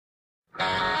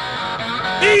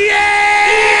Hey,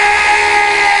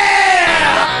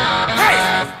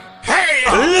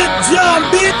 Lil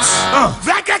Jon, bitch.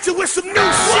 I got you with some new shit.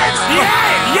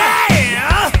 Yeah.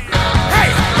 Hey.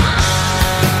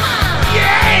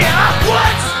 Yeah.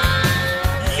 What?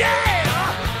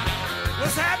 Yeah.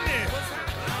 What's happening?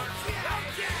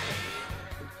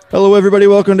 Hello, everybody.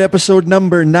 Welcome to episode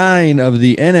number 9 of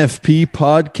the NFP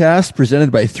podcast presented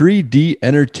by 3D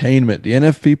Entertainment. The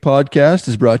NFP podcast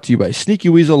is brought to you by Sneaky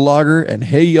Weasel Lager and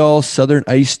Hey Y'all Southern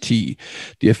Iced Tea,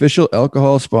 the official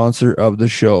alcohol sponsor of the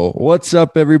show. What's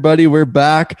up, everybody? We're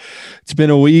back. It's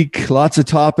been a week, lots of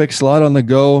topics, a lot on the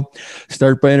go.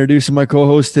 Start by introducing my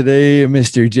co-host today,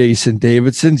 Mr. Jason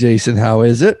Davidson. Jason, how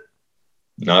is it?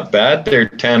 Not bad there,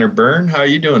 Tanner Byrne. How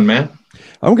you doing, man?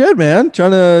 I'm good, man. Trying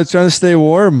to stay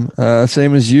warm.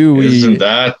 Same as you. Isn't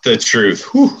that the truth?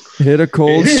 Whew. Hit a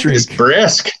cold streak. It's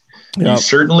brisk. Yep. You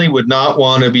certainly would not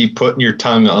want to be putting your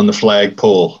tongue on the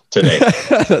flagpole today.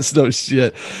 That's no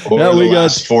shit. Over the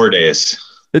last 4 days.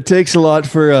 It takes a lot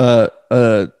for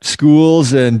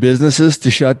schools and businesses to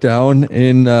shut down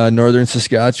in northern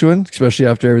Saskatchewan, especially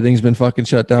after everything's been fucking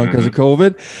shut down because of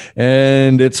COVID.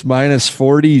 And it's minus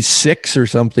 46 or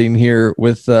something here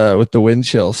with the wind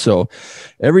chill. So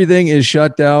everything is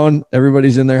shut down.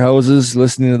 Everybody's in their houses,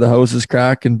 listening to the houses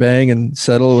crack and bang and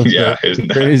settle with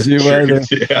crazy weather.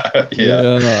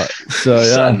 Yeah. So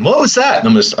yeah. Son, what was that? And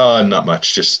I'm just not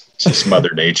much. Just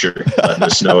Mother Nature letting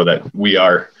us know that we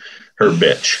are her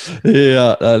bitch.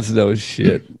 Yeah, that's no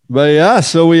shit. But yeah,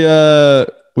 so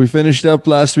we finished up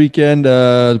last weekend.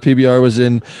 The PBR was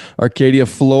in Arcadia,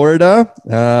 Florida.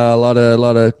 A lot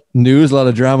of news, a lot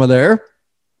of drama there.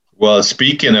 Well,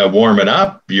 speaking of warming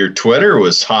up, your Twitter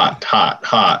was hot.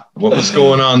 What was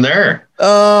going on there?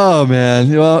 Oh man,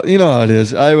 well, you know how it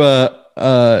is. I'm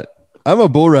a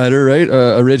bull rider, right?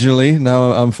 Originally,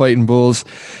 now I'm fighting bulls,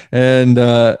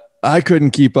 and I couldn't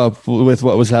keep up with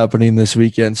what was happening this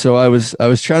weekend. So I was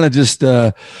trying to just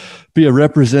be a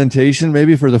representation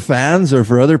maybe for the fans or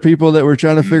for other people that were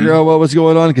trying to figure out what was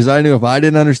going on. Because I knew if I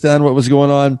didn't understand what was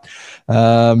going on,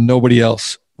 nobody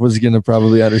else was going to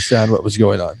probably understand what was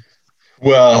going on.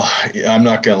 Well, I'm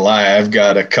not going to lie. I've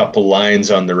got a couple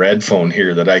lines on the red phone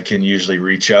here that I can usually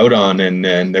reach out on.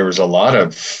 And there was a lot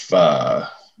of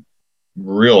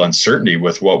real uncertainty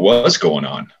with what was going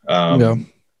on.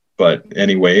 But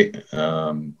anyway,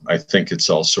 I think it's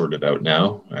all sorted out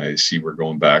now. I see we're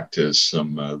going back to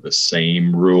some of the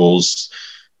same rules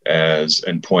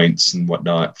and points and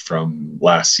whatnot from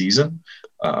last season.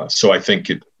 So I think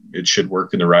it should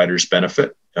work in the riders'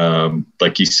 benefit.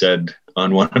 Like you said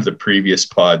on one of the previous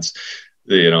pods,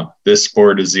 this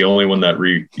sport is the only one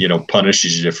that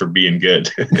punishes you for being good.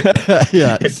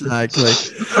 Yeah, exactly.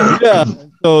 Yeah.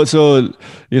 So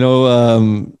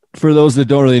for those that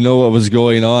don't really know what was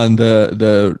going on,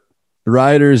 the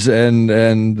riders and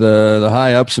the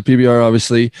high ups of PBR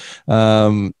obviously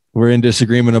were in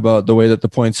disagreement about the way that the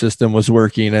point system was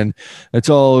working, and it's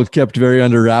all kept very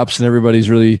under wraps, and everybody's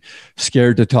really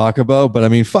scared to talk about. But I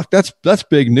mean, fuck, that's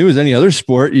big news. Any other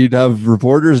sport, you'd have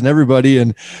reporters and everybody,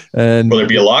 and well, there'd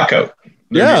be a lockout.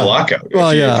 There'd be a lockout.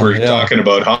 Well, if we're talking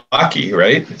about hockey,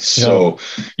 right? So,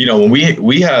 when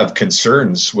we have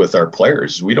concerns with our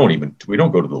players, we don't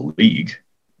go to the league.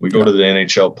 We go to the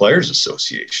NHL Players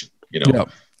Association.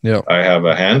 I have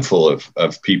a handful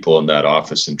of people in that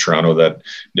office in Toronto that,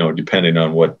 depending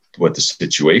on what the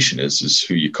situation is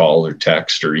who you call or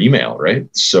text or email, right?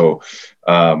 So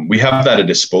we have that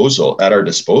at our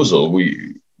disposal.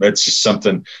 That's just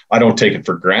something I don't take it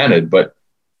for granted, but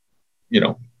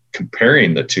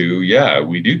comparing the two,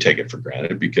 we do take it for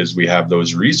granted because we have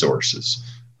those resources.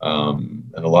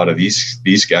 And a lot of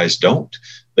these guys don't.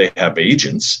 They have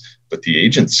agents, but the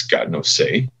agents got no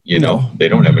say. They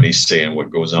don't have any say in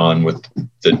what goes on with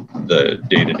the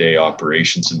day-to-day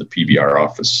operations in the PBR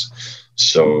office.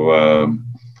 So,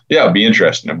 it'd be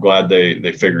interesting. I'm glad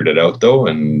they figured it out, though.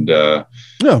 And a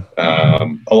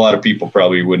lot of people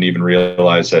probably wouldn't even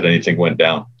realize that anything went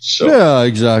down. So yeah,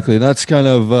 exactly. That's kind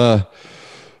of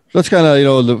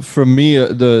for me,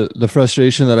 the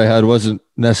frustration that I had wasn't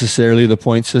necessarily the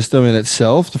point system in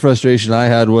itself. The frustration I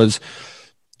had was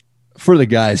for the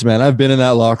guys, man. I've been in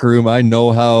that locker room. I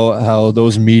know how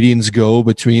those meetings go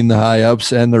between the high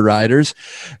ups and the riders.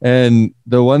 And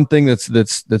the one thing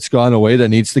that's gone away that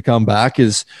needs to come back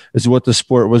is what the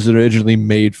sport was originally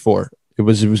made for. It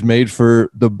was made for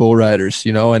the bull riders,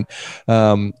 and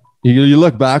you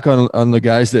look back on the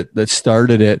guys that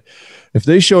started it. If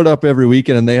they showed up every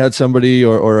weekend and they had somebody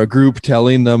or a group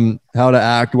telling them how to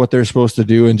act, what they're supposed to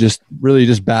do, and just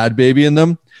bad babying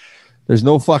them, There's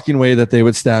no fucking way that they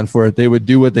would stand for it. They would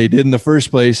do what they did in the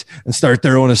first place and start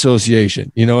their own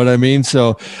association. You know what I mean?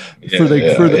 So for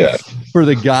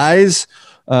the guys,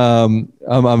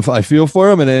 I feel for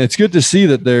them, and it's good to see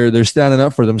that they're standing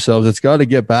up for themselves. It's got to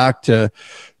get back to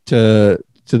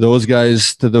those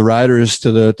guys, to the riders,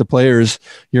 to the players.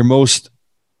 Your most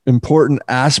important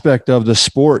aspect of the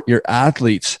sport, your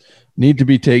athletes, need to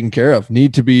be taken care of,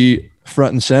 need to be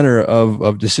front and center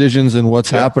of decisions and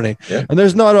what's happening. Yeah. And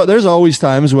there's always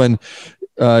times when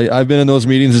I've been in those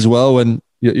meetings as well, when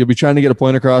you'll be trying to get a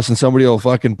point across and somebody will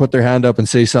fucking put their hand up and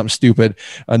say something stupid.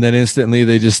 And then instantly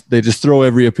they just throw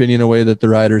every opinion away that the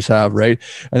riders have. Right.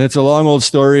 And it's a long old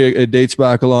story. It dates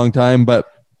back a long time, but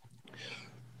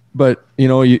you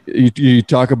know, you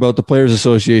talk about the Players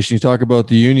Association, you talk about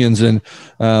the unions, and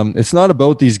it's not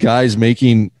about these guys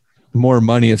making more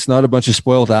money. It's not a bunch of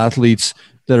spoiled athletes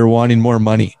that are wanting more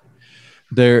money.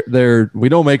 We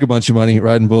don't make a bunch of money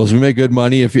riding bulls. We make good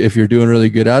money if you're doing really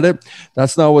good at it.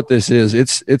 That's not what this is.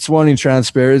 It's wanting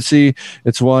transparency.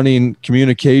 It's wanting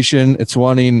communication. It's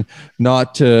wanting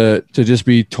not to just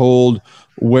be told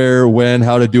where, when,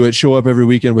 how to do it, show up every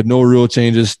weekend with no rule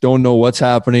changes, don't know what's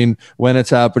happening, when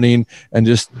it's happening, and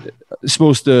just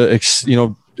supposed to,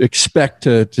 expect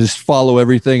to just follow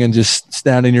everything and just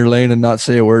stand in your lane and not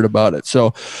say a word about it.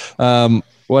 So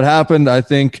what happened, I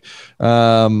think,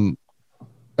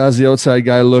 as the outside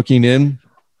guy looking in,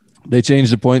 they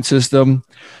changed the point system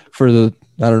for the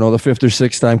fifth or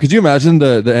sixth time. Could you imagine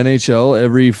the NHL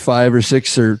every 5 or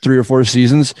 6 or 3 or 4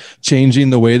 seasons changing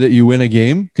the way that you win a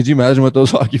game? Could you imagine what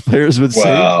those hockey players would say?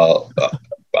 Well,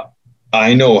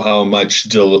 I know how much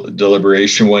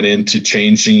deliberation went into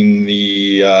changing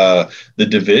the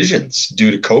divisions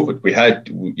due to COVID. We had,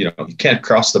 you can't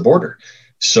cross the border.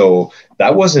 So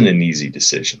that wasn't an easy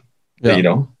decision, Yeah.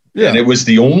 And it was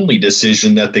the only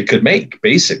decision that they could make,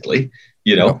 basically,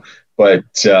 But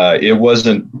it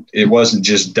wasn't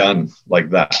just done like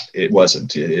that. It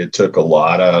wasn't. It took a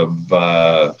lot of.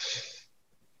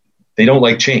 They don't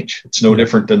like change. It's no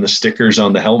different than the stickers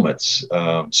on the helmets,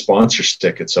 sponsor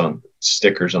stickers on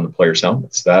the players'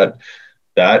 helmets. That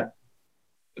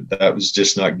was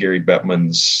just not Gary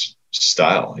Bettman's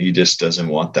style. He just doesn't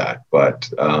want that. But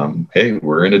hey,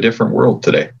 we're in a different world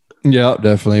today. Yeah,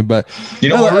 definitely. But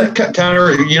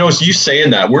Tanner, you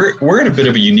saying that we're in a bit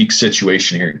of a unique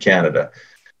situation here in Canada.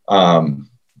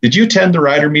 Did you attend the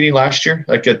rider meeting last year?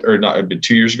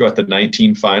 2 years ago at the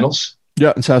 19 finals?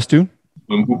 Yeah, in Saskatoon.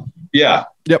 Yeah.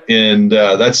 Yep. And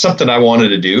that's something I wanted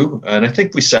to do. And I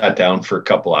think we sat down for a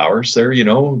couple hours there,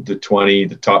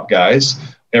 the top guys,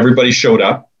 everybody showed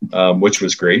up, which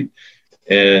was great.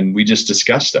 And we just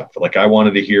discussed stuff. Like, I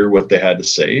wanted to hear what they had to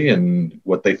say and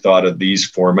what they thought of these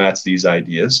formats, these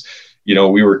ideas.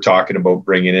 We were talking about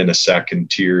bringing in a second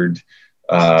tiered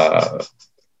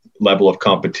level of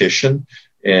competition,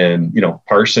 and,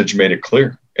 Parsonage made it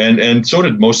clear. And so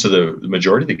did most of the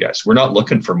majority of the guys. We're not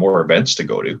looking for more events to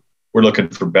go to. We're looking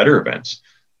for better events.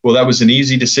 Well, that was an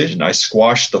easy decision. I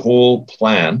squashed the whole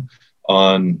plan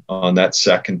on that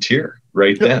second tier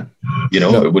right then.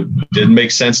 It didn't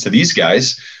make sense to these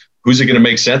guys. Who's it going to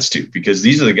make sense to? Because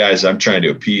these are the guys I'm trying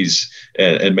to appease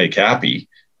and make happy,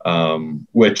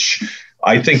 which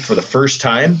I think for the first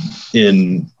time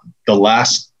in the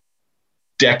last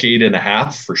decade and a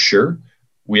half, for sure,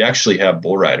 we actually have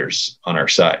bull riders on our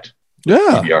side.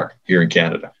 Yeah. We are here in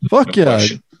Canada. Fuck no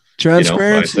question.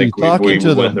 Transparency, I think we went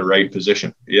in the right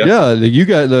position. Yeah, you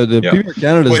got the people in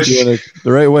Canada is doing it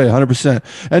the right way, 100%.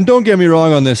 And don't get me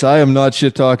wrong on this. I am not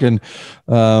shit talking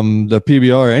the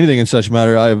PBR or anything in such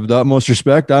matter. I have the utmost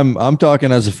respect. I'm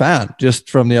talking as a fan, just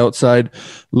from the outside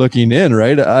looking in.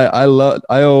 Right, I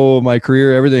owe my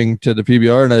career, everything, to the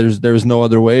PBR, and there's no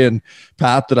other way and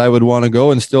path that I would want to go,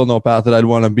 and still no path that I'd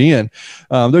want to be in.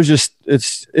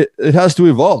 It has to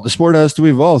evolve. The sport has to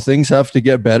evolve. Things have to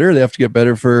get better. They have to get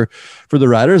better for the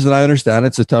riders. And I understand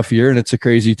it's a tough year and it's a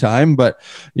crazy time, but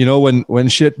when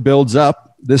shit builds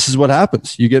up, this is what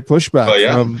happens. You get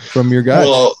pushback from your guys.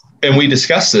 Well, and we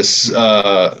discussed this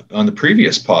on the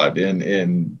previous pod,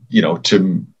 and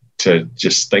to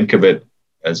just think of it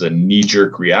as a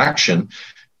knee-jerk reaction,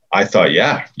 I thought,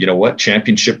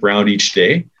 championship round each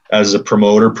day as a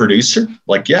promoter producer,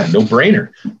 no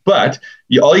brainer. But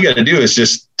all you got to do is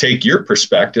just take your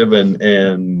perspective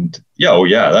and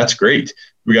that's great.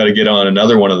 We got to get on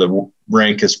another one of the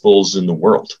rankest bulls in the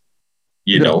world.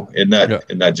 you know, and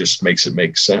that just makes it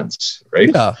make sense, right?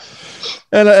 Yeah.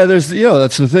 And there's,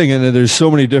 that's the thing. And there's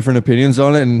so many different opinions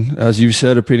on it. And as you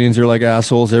said, opinions are like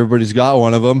assholes. Everybody's got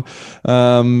one of them.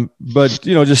 But,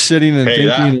 just sitting and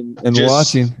thinking and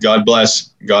watching. God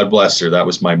bless her. That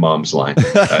was my mom's line.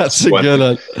 That's a good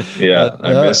one. Yeah.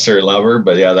 I miss her, love her.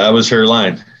 But yeah, that was her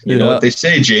line. You know what they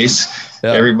say, Jace?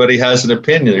 Yeah. Everybody has an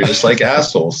opinion. They're just like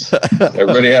assholes.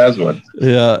 Everybody has one.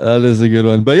 Yeah, that is a good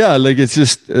one. But yeah, like it's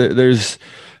just, there's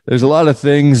a lot of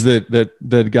things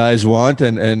that guys want.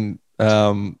 And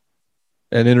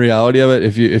in reality of it,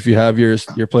 if you have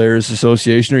your players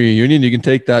association or your union, you can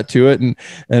take that to it and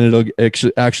it'll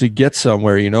actually get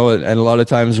somewhere, and a lot of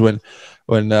times when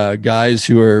guys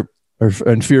who are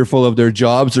fearful of their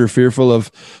jobs or fearful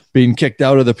of being kicked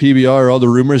out of the PBR, all the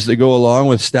rumors that go along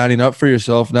with standing up for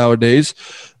yourself nowadays,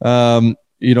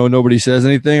 nobody says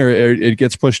anything, or it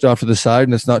gets pushed off to the side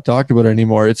and it's not talked about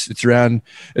anymore. It's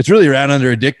really ran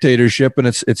under a dictatorship, and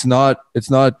it's not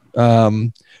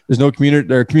there's no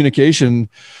communication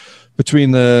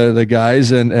between the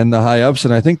guys and the high ups.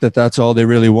 And I think that's all they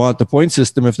really want. The point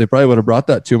system, if they probably would have brought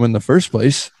that to them in the first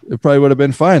place, it probably would have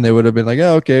been fine. They would have been like,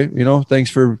 yeah, okay, thanks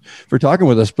for talking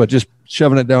with us, but just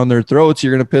shoving it down their throats,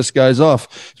 you're going to piss guys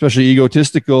off, especially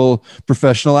egotistical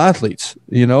professional athletes,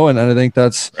 and I think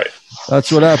that's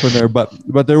what happened there, but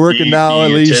they're working now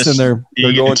at least, and they're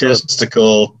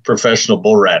egotistical professional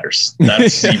bull riders.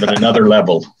 That's even another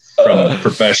level from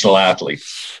professional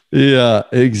athletes. Yeah,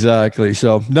 exactly.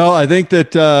 So no, I think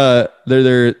that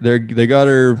they got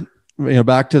her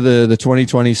back to the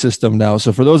 2020 system now.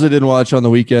 So for those that didn't watch on the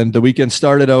weekend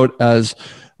started out as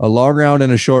a long round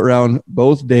and a short round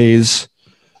both days.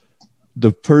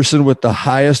 The person with the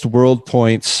highest world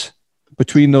points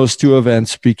between those two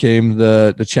events became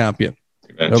the champion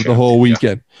of the whole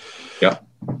weekend. Yeah.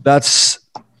 That's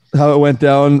how it went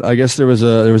down. I guess there was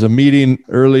a meeting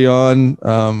early on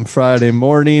Friday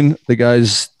morning. The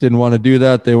guys didn't want to do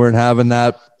that. They weren't having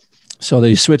that. So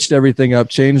they switched everything up,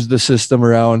 changed the system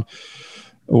around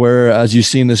where, as you've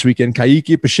seen this weekend,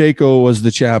 Kaique Pacheco was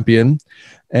the champion.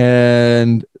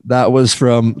 And that was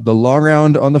from the long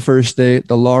round on the first day,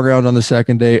 the long round on the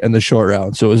second day, and the short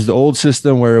round. So it was the old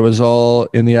system where it was all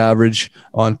in the average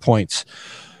on points,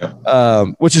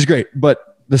 which is great. But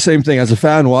the same thing, as a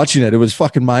fan watching it, it was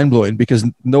fucking mind blowing because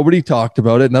nobody talked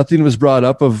about it. Nothing was brought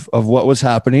up of what was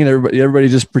happening. Everybody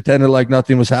just pretended like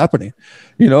nothing was happening,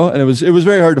 and it was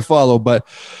very hard to follow, but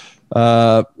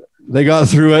they got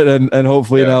through it, and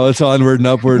hopefully now it's onward and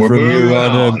upward from here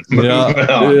on in.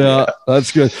 Yeah,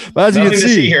 that's good. But as you can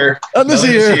see here,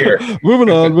 moving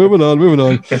on.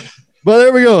 But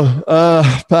there we go.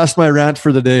 Past my rant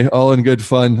for the day, all in good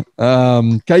fun.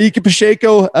 Kaique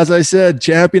Pacheco, as I said,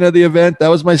 champion of the event. That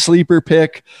was my sleeper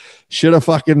pick. Should have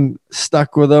fucking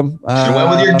stuck with him. Should went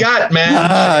with your gut, man.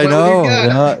 I know.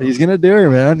 Yeah, he's gonna do her,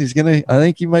 man. I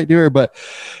think he might do her. But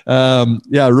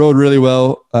rode really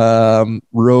well.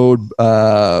 Rode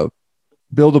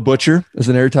Bill the Butcher as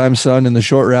an airtime son in the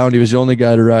short round. He was the only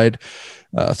guy to ride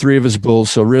 3 of his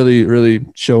bulls. So really, really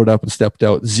showed up and stepped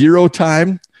out. 0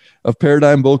 time of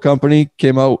Paradigm Bull Company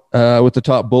came out with the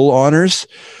top bull honors.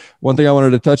 One thing I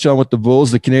wanted to touch on with the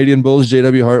bulls, the Canadian bulls,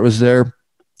 JW Hart was there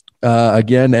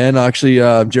again, and actually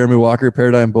Jeremy Walker,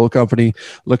 Paradigm Bull Company,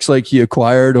 looks like he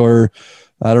acquired, or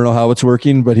I don't know how it's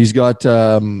working, but he's got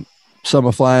some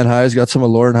of Flying High's, got some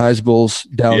of Lauren High's bulls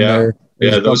down there.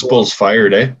 Yeah, those bulls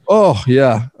fired, eh? Oh,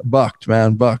 yeah, bucked.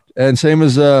 And same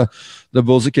as the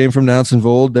bulls that came from Nance and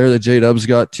Vold there that J-Dub's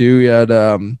got too. He had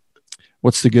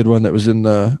what's the good one that was in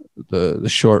the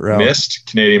short round?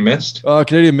 Canadian Mist.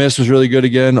 Canadian Mist was really good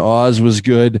again. Oz was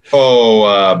good.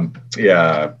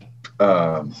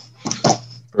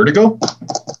 Vertigo?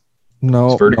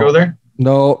 No. Is Vertigo there?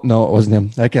 No, it wasn't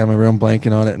him. I can't remember. I'm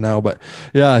blanking on it now. But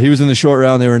yeah, he was in the short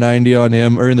round. They were 90 on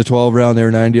him, or in the 12 round, they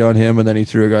were 90 on him, and then he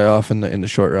threw a guy off in the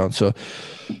short round. So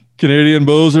Canadian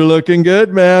bulls are looking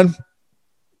good, man.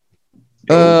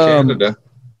 Canada.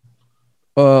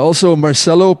 Also,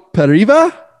 Marcelo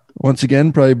Periva, once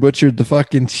again, probably butchered the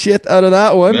fucking shit out of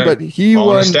that one, but he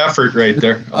won. Honest effort right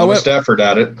there. Honest effort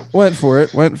at it. Went for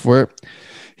it.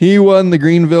 He won the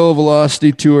Greenville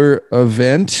Velocity Tour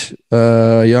event.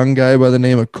 A young guy by the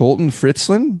name of Colton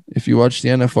Fritzlin. If you watched the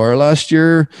NFR last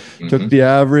year, took the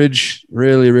average.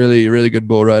 Really, really, really good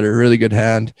bull rider. Really good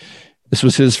hand. This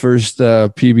was his first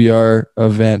PBR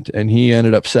event, and he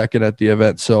ended up second at the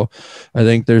event. So I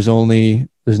think there's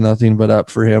nothing but up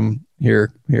for him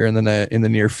here in the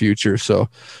near future. So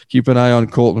keep an eye on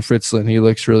Colton Fritzlin. He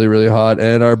looks really, really hot.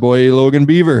 And our boy Logan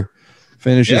Beaver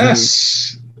finishes.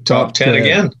 Yes. Top 10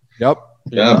 again. Yep.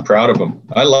 Yeah, I'm proud of him.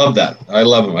 I love that. I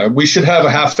love him. We should have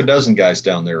a half a dozen guys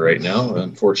down there right now.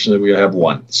 Unfortunately, we have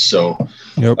one. So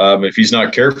if he's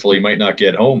not careful, he might not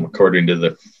get home, according to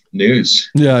the news.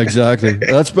 Yeah, exactly.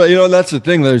 That's the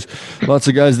thing. There's lots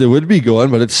of guys that would be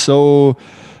going, but it's so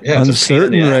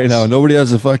uncertain right now. Nobody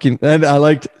has a fucking. And I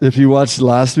liked, if you watched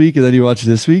last week and then you watched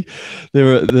this week,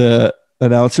 the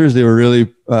announcers. They were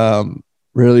really,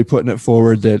 really putting it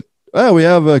forward that, oh, we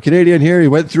have a Canadian here. He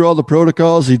went through all the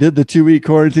protocols. He did the 2-week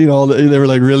quarantine. They were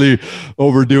like really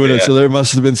overdoing it. So there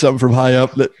must have been something from high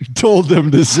up that told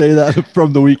them to say that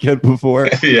from the weekend before.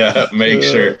 Make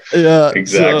sure. Yeah,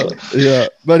 exactly. So,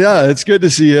 but yeah, it's good to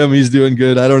see him. He's doing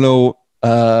good. I don't know.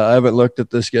 I haven't looked at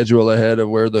the schedule ahead of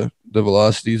where the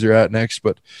velocities are at next,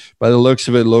 but by the looks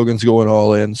of it, Logan's going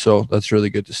all in. So that's really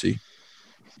good to see.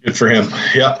 Good for him.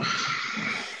 Yeah.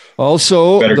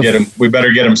 Also, we better get him. You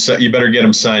better get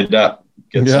him signed up.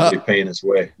 Get somebody paying his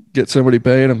way. Get somebody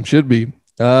paying him. Should be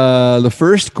the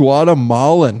first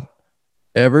Guatemalan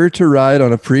ever to ride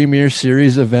on a Premier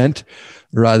Series event.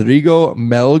 Rodrigo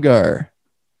Melgar.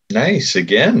 Nice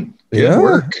again. Good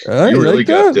work. You really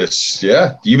got this.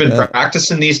 Yeah. You been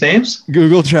practicing these names?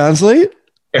 Google Translate.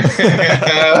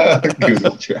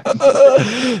 Google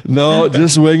Translate. No,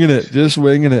 just winging it.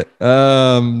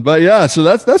 But yeah, so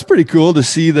that's pretty cool to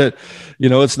see that,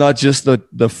 it's not just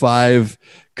the 5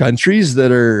 countries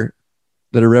that are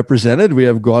represented. We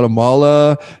have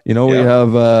Guatemala, we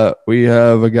have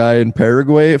a guy in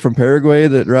Paraguay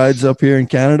that rides up here in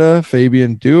Canada,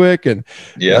 Fabian Duick, and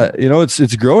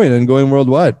it's growing and going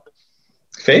worldwide.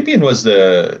 Fabian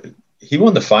he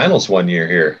won the finals one year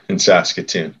here in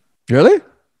Saskatoon. Really?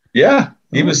 Yeah,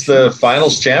 he was the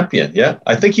finals champion. Yeah,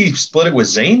 I think he split it with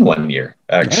Zane one year,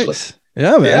 actually. Nice.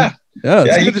 Yeah, man.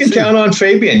 Yeah. You can count on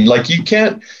Fabian. Like you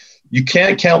can't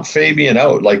count Fabian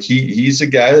out. Like he's a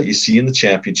guy that you see in the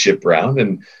championship round,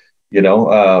 and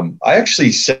I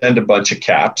actually sent a bunch of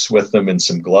caps with him and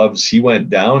some gloves. He went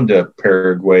down to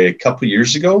Paraguay a couple of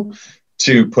years ago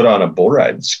to put on a bull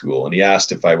riding school, and he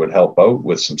asked if I would help out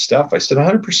with some stuff. I said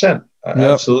 100%.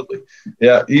 Absolutely.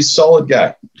 Yeah, he's a solid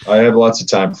guy. I have lots of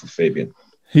time for Fabian.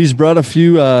 He's brought a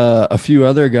few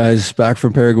other guys back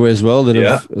from Paraguay as well that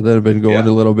have been going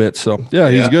a little bit. So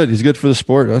he's good. He's good for the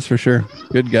sport, that's for sure.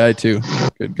 Good guy too.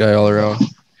 Good guy all around.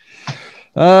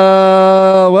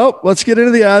 Well, let's get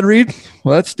into the ad read.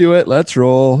 Let's do it. Let's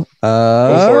roll.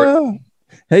 Go for it.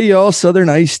 Hey, y'all, Southern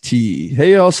Iced Tea.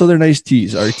 Hey, y'all, Southern Iced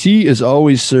Teas. Our tea is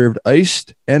always served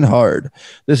iced and hard.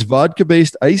 This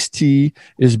vodka-based iced tea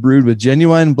is brewed with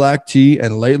genuine black tea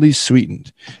and lightly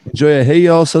sweetened. Enjoy a Hey,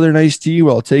 y'all, Southern Iced Tea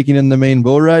while taking in the main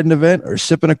bull riding event or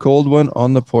sipping a cold one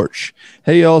on the porch.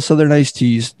 Hey, y'all, Southern Iced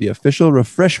Teas, the official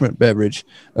refreshment beverage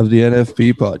of the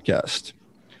NFP podcast.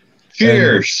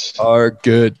 Cheers. And are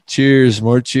good. Cheers.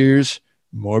 More cheers.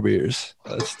 More beers.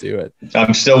 Let's do it.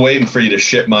 I'm still waiting for you to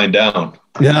ship mine down.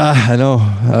 Yeah, I know.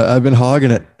 I've been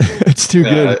hogging it. It's too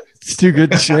good. It's too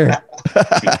good to share.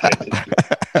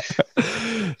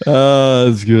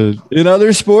 That's good. In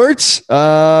other sports,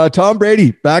 Tom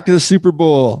Brady back to the Super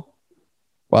Bowl.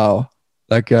 Wow,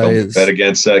 that guy is. Bet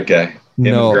against that guy. Him and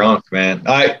Gronk, man.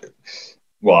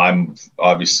 I'm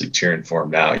obviously cheering for him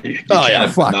now. You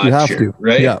have to,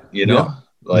 right?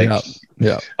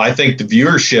 Yeah, I think the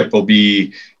viewership will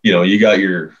be. You got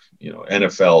your.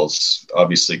 NFL's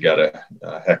obviously got a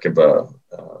heck of a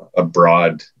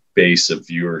broad base of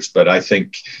viewers, but I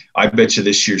bet you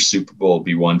this year's Super Bowl will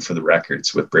be one for the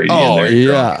records with Brady in there.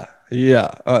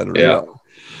 Yeah.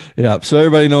 So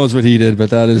everybody knows what he did, but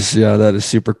that is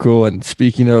super cool. And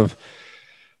speaking of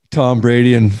Tom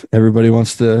Brady, and everybody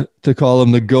wants to call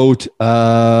him the GOAT,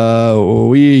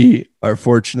 we are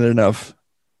fortunate enough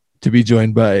to be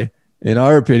joined by,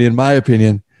 my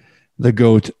opinion, the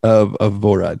GOAT of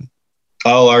bull riding.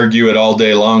 I'll argue it all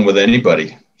day long with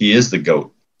anybody. He is the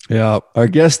GOAT. Yeah. Our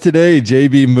guest today,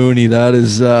 JB Mooney.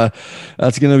 That's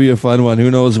going to be a fun one. Who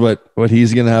knows what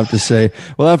he's going to have to say.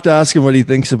 We'll have to ask him what he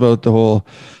thinks about the whole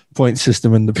point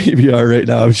system in the PBR right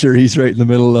now. I'm sure he's right in the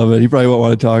middle of it. He probably won't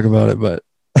want to talk about it, but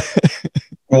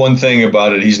one thing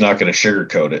about it, he's not going to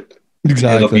sugarcoat it.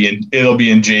 Exactly. It'll be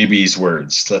in JB's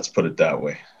words. Let's put it that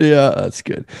way. Yeah, that's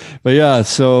good. But yeah,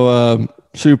 so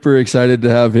super excited to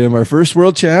have him. Our first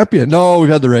world champion. No, we've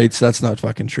had the rates. That's not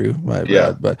fucking true. My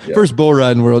bad. But first bull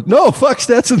riding world. No, fuck,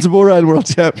 Stetson's a bull riding world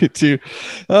champion too.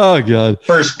 Oh God.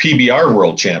 First PBR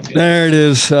world champion. There it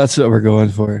is. That's what we're going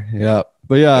for. Yeah.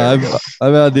 But yeah,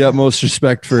 I've had the utmost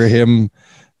respect for him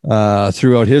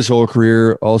throughout his whole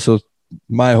career. Also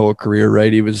my whole career,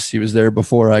 right? He was there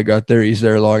before I got there. He's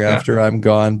there long after I'm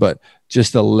gone, but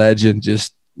just a legend,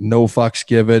 just no fucks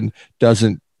given,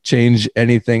 doesn't change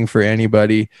anything for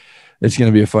anybody. It's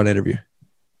going to be a fun interview.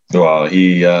 Well,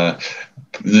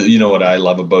 you know what I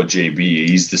love about JB?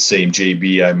 He's the same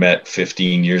JB I met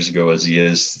 15 years ago as he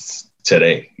is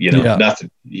today. Nothing.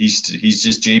 He's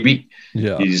just JB.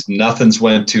 Yeah. Nothing's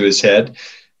went to his head.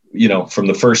 From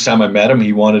the first time I met him,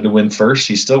 he wanted to win first.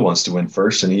 He still wants to win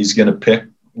first, and he's going to pick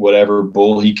whatever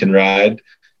bull he can ride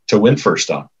to win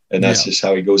first on. And that's just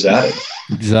how he goes at it.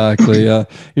 Exactly. Yeah.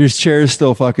 Your chair is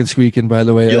still fucking squeaking, by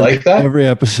the way. You like that? Every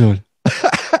episode.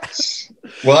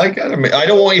 Well, I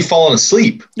don't want you falling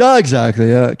asleep. No, exactly.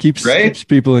 Yeah. It keeps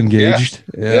people engaged.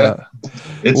 Yeah.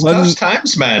 It's tough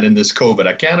times, man, in this COVID.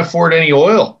 I can't afford any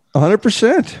oil.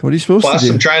 100%. What are you supposed to do? Plus,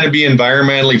 I'm trying to be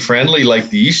environmentally friendly like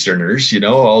the Easterners,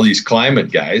 all these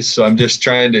climate guys. So I'm just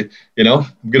trying to, I'm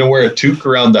going to wear a toque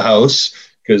around the house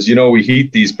because, we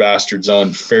heat these bastards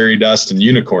on fairy dust and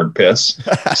unicorn piss.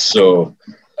 So.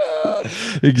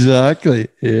 Exactly.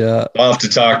 Yeah. I'll have to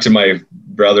talk to my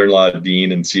brother-in-law,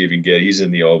 Dean, and see if he can he's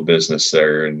in the oil business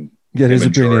there and get his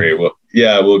opinion.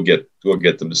 We'll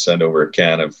get them to send over a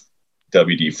can of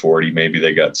WD-40. Maybe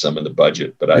they got some in the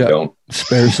budget, but I don't.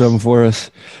 Spare some for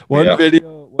us. One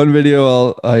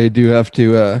video I do have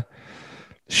to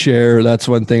share. That's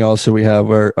one thing also we have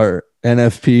our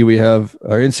NFP. We have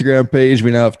our Instagram page.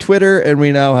 We now have Twitter, and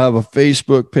we now have a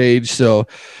Facebook page. So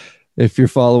if you're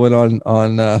following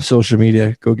on social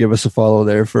media, go give us a follow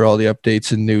there for all the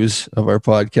updates and news of our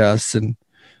podcasts and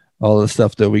all the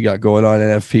stuff that we got going on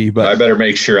NFP. But I better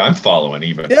make sure I'm following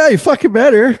even. Yeah, you fucking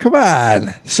better. Come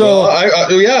on. So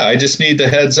I just need the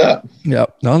heads up.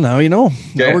 Yep. No, now you know. Okay.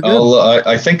 Now we're good.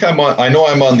 I think I'm on. I know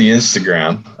I'm on the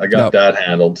Instagram. I got that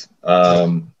handled.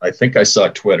 I think I saw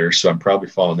Twitter, so I'm probably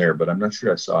following there, but I'm not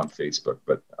sure I saw on Facebook.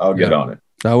 But I'll get on it.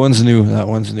 That one's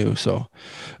new. So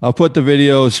I'll put the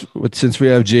videos since we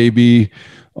have JB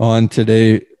on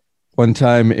today. One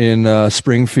time in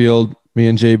Springfield, me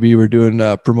and JB were doing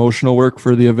promotional work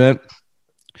for the event,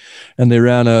 and they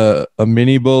ran a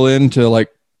mini bull in to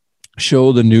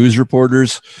show the news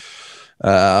reporters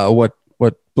what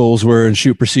bulls were and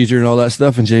shoot procedure and all that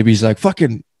stuff. And JB's like,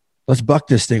 fucking, let's buck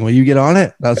this thing. Will you get on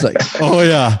it? And I was like, oh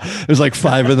yeah. It was like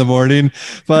 5 a.m.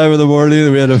 5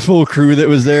 a.m. We had a full crew that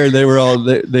was there. They were all,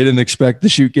 they didn't expect the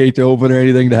chute gate to open or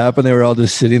anything to happen. They were all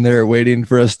just sitting there waiting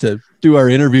for us to do our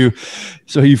interview.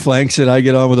 So he flanks it. I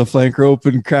get on with a flank rope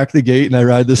and crack the gate, and I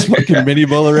ride this fucking mini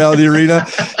bull around the arena.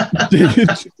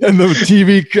 And the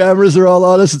TV cameras are all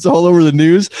on us. It's all over the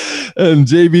news. And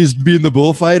JB's being the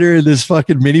bullfighter, and this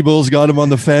fucking mini bull's got him on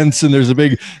the fence. And there's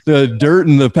the dirt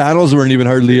and the panels weren't even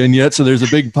hardly in yet. So there's a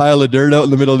big pile of dirt out in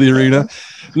the middle of the arena.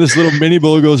 And this little mini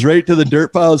bull goes right to the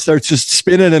dirt pile and starts just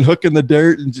spinning and hooking the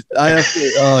dirt. And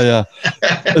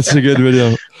that's a good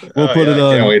video. We'll put it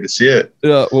on. I can't wait to see it.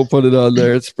 Yeah, we'll put it on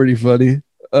there. It's pretty funny.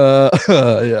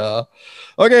 Yeah.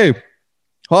 Okay.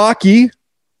 Hockey.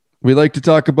 We like to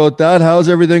talk about that. How's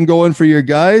everything going for your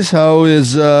guys?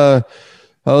 How's the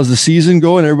season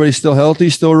going? Everybody still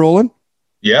healthy, still rolling?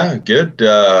 Yeah, good.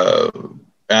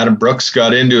 Adam Brooks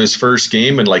got into his first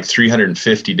game in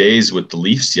 350 days with the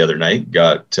Leafs the other night.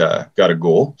 Got a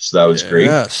goal, so that was great.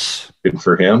 Yes, good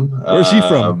for him.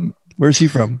 Where's he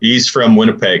from? He's from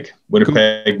Winnipeg,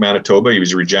 Manitoba. He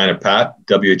was a Regina Pat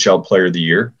WHL Player of the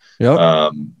Year.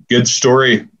 Yep. Good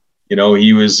story.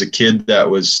 He was a kid that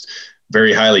was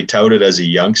very highly touted as a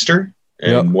youngster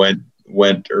and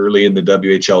went early in the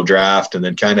WHL draft, and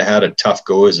then kind of had a tough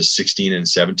go as a 16 and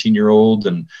 17-year-old,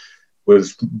 and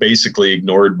was basically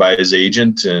ignored by his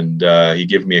agent. And he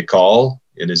gave me a call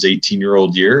in his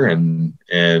 18-year-old year, and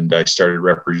I started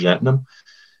representing him.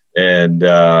 And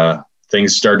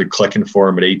things started clicking for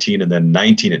him at 18, and then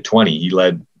 19 at 20. He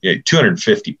led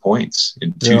 250 points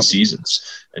in 2 seasons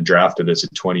and drafted as a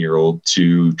 20-year-old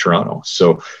to Toronto.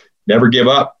 So never give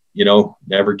up,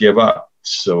 never give up.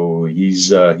 So he's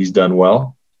done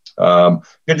well.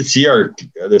 Good to see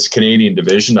this Canadian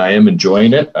division. I am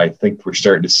enjoying it. I think we're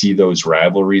starting to see those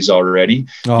rivalries already,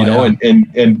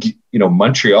 and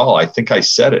Montreal, I think I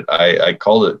said it. I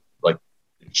called it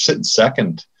sitting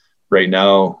second right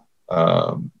now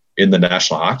in the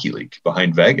National Hockey League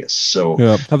behind Vegas. So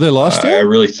have they lost yet? I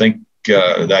really think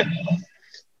that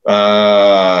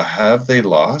have they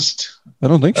lost? I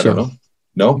don't think so. I don't know.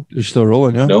 No, they're still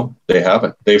rolling. Yeah. No, they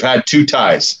haven't. They've had 2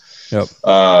 ties. Yep.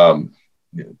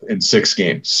 In 6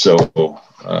 games. So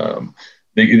that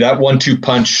 1-2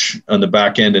 punch on the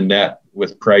back end of net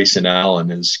with Price and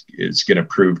Allen is going to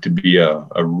prove to be a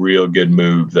real good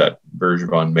move that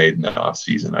Bergevin made in the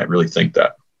offseason. I really think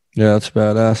that. Yeah, that's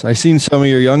badass. I seen some of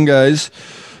your young guys,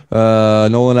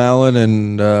 Nolan Allen,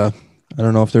 and I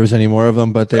don't know if there was any more of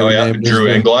them, but they Drew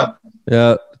Englot.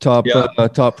 Yeah,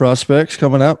 top prospects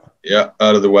coming up. Yeah,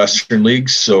 out of the Western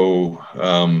Leagues. So,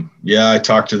 I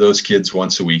talk to those kids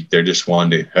once a week. They're just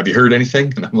wanting to, have you heard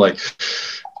anything? And I'm like,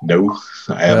 no,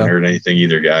 I haven't heard anything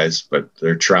either, guys, but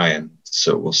they're trying.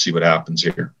 So we'll see what happens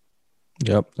here.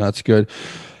 Yep, that's good.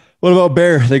 What about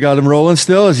Bear? They got him rolling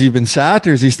still? Has he been sat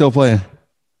or is he still playing?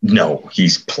 No,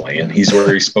 he's playing. He's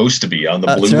where he's supposed to be, on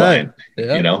the blue line.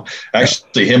 Yeah. You know,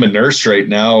 actually, him and Nurse right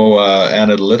now,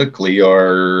 analytically,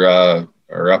 are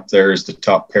up there as the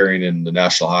top pairing in the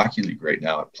National Hockey League right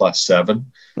now at +7.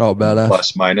 Oh, badass.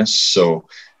 Plus minus. So,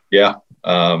 yeah,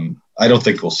 I don't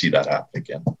think we'll see that happen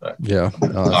again.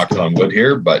 Knock on wood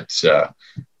here, but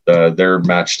they're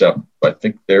matched up. I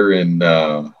think they're in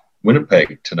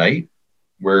Winnipeg tonight.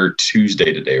 We're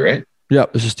Tuesday today, right? Yeah,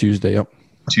 this is Tuesday. Yep.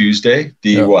 Tuesday,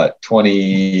 6th?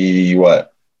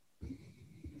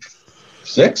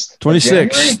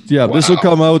 26th. Yeah, wow. This will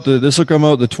come out the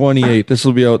 28th. This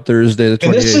will be out Thursday the 28th.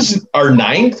 And this is our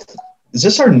 9th. Is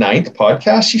this our 9th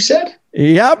podcast, you said?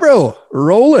 Yeah, bro.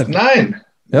 Rolling. 9.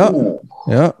 Yeah. Ooh.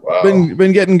 Yeah. Wow.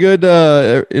 Been getting good.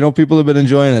 People have been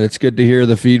enjoying it. It's good to hear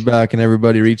the feedback and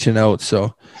everybody reaching out.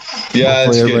 So yeah,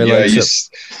 it's good. Yeah,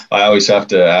 I always have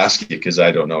to ask you because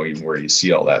I don't know even where you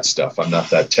see all that stuff. I'm not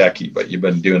that techie, but you've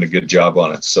been doing a good job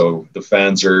on it. So the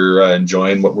fans are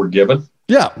enjoying what we're giving.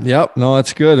 Yeah. Yep. No,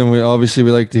 that's good. And we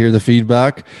like to hear the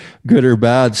feedback, good or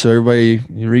bad. So everybody,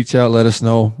 you reach out, let us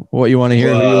know what you want to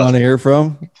hear, who you want to hear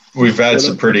from. We've had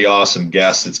some pretty awesome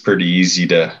guests. It's pretty easy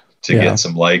to get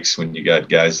some likes when you got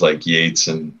guys like Yates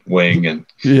and Wing and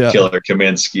Killer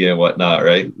Kaminsky and whatnot,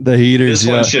 right? The heaters.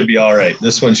 This one should be all right.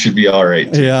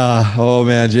 Too. Yeah. Oh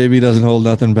man, JB doesn't hold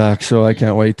nothing back. So I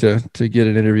can't wait to get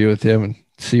an interview with him and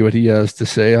see what he has to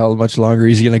say, how much longer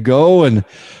he's going to go, and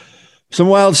some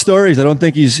wild stories. I don't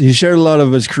think he's shared a lot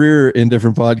of his career in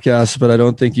different podcasts, but I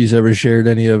don't think he's ever shared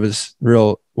any of his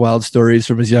real wild stories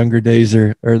from his younger days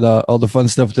or all the fun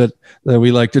stuff that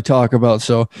we like to talk about.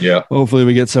 So hopefully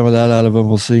we get some of that out of him.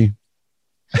 We'll see.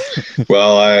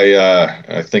 Well,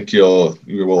 I think we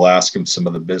will ask him some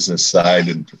of the business side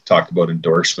and talk about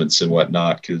endorsements and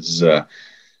whatnot, because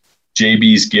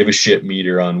JB's give a shit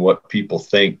meter on what people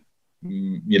think.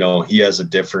 You know, he has a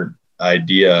different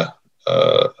idea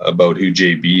about who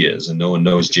JB is, and no one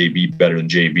knows JB better than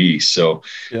JB. So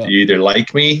you either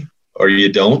like me or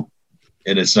you don't,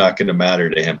 and it's not going to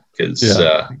matter to him because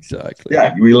exactly.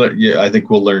 I think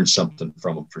we'll learn something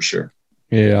from him for sure.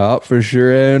 Yeah, for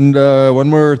sure. And one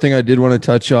more thing I did want to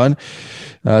touch on,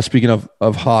 speaking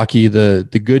of hockey, the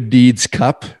Good Deeds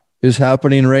Cup is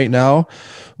happening right now,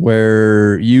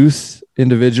 where youth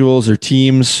individuals or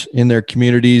teams in their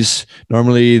communities,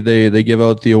 normally they give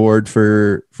out the award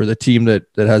for the team that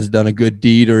has done a good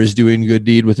deed or is doing a good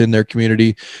deed within their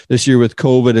community. This year with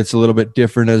COVID, it's a little bit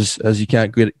different as you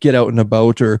can't get out and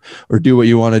about or do what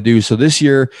you want to do. So this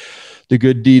year, the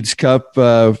Good Deeds Cup,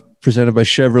 presented by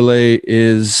Chevrolet,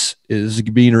 is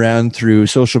being ran through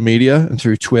social media and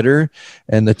through Twitter,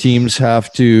 and the teams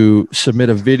have to submit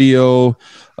a video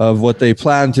of what they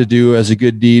plan to do as a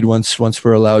good deed once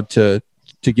we're allowed to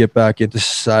get back into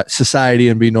society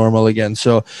and be normal again.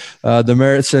 So the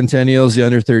Merit Centennials, the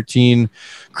under 13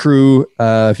 crew,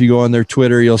 if you go on their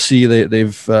Twitter, you'll see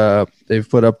they've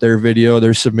put up their video.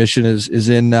 Their submission is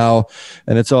in now,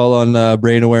 and it's all on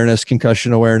brain awareness,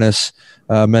 concussion awareness,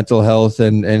 mental health,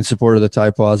 and support of the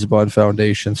Ty Pozzebon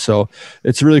Foundation. So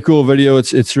it's a really cool video.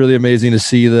 It's really amazing to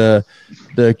see the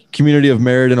community of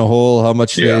Merritt in a whole, how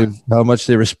much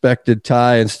they respected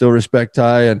Ty and still respect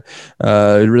Ty, and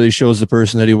it really shows the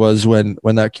person that he was when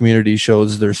that community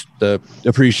shows there's the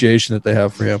appreciation that they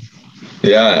have for him.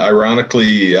 Yeah,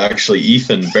 ironically, actually,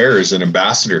 Ethan Bear is an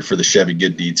ambassador for the Chevy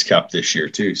Good Deeds Cup this year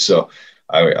too. So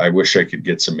I wish I could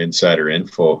get some insider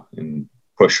info and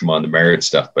push him on the Merit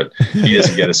stuff, but he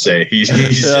doesn't get a say. He's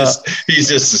just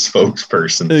a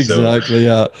spokesperson. Exactly.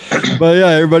 So. Yeah. But yeah,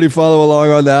 everybody follow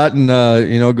along on that, and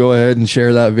go ahead and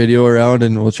share that video around,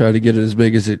 and we'll try to get it as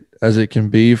big as it can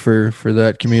be for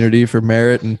that community, for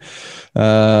Merit. And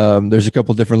there's a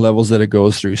couple different levels that it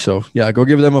goes through. So yeah, go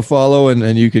give them a follow,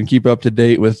 and you can keep up to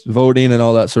date with voting and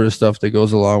all that sort of stuff that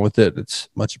goes along with it. It's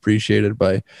much appreciated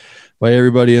by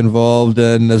everybody involved.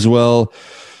 And as well,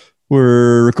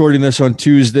 we're recording this on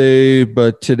Tuesday,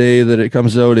 but today that it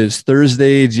comes out is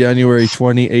Thursday, January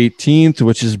 2018,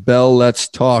 which is Bell Let's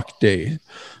Talk Day.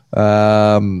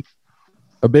 A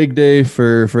big day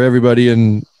for everybody,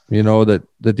 and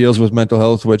that deals with mental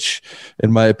health, which in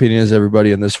my opinion is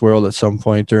everybody in this world at some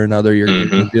point or another. You're going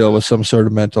to deal with some sort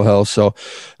of mental health. So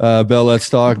Bell Let's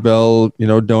Talk, Bell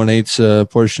donates a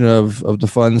portion of the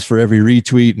funds for every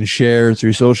retweet and share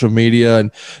through social media, and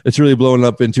it's really blown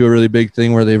up into a really big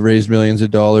thing where they've raised millions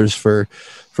of dollars for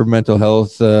mental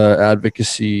health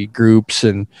advocacy groups,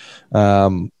 and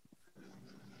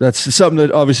that's something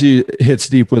that obviously hits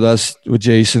deep with us, with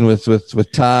Jason, with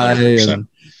Ty, 100%.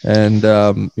 and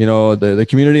the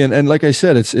community, and like I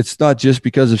said, it's not just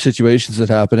because of situations that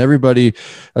happen. Everybody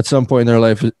at some point in their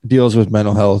life deals with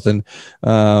mental health, and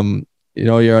you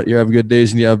have good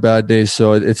days and you have bad days.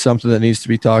 So it's something that needs to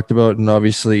be talked about and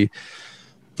obviously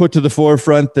put to the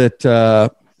forefront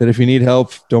that if you need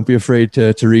help, don't be afraid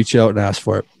to reach out and ask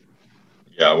for it.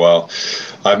 Yeah, well,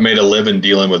 I've made a living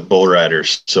dealing with bull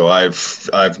riders, so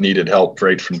I've needed help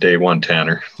right from day one,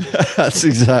 Tanner. That's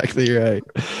exactly right.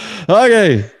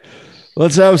 Okay,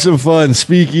 let's have some fun.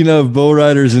 Speaking of bull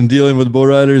riders and dealing with bull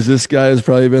riders, this guy has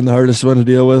probably been the hardest one to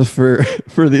deal with for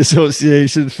the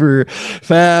association, for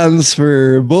fans,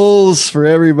 for bulls, for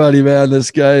everybody, man. This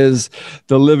guy is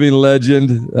the living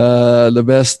legend, the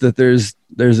best that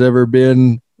there's ever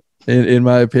been, in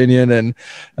my opinion. And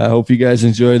I hope you guys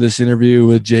enjoy this interview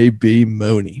with JB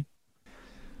Mooney.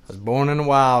 I was born in the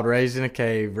wild, raised in a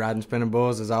cave. Riding spinning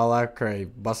bulls is all I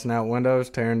crave. Busting out windows,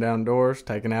 tearing down doors,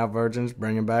 taking out virgins,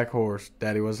 bringing back horse.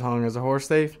 Daddy was hung as a horse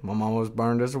thief. My mom was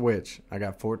burned as a witch. I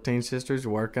got 14 sisters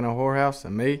work in a whorehouse,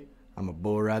 and me, I'm a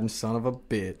bull riding son of a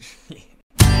bitch.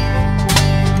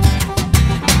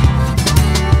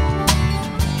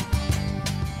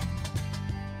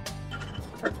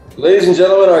 Ladies and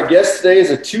gentlemen, our guest today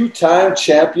is a two-time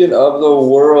champion of the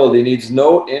world. He needs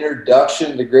no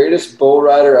introduction. The greatest bull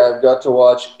rider I've got to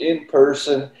watch in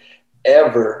person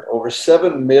ever. Over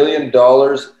 $7 million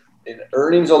in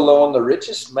earnings alone. The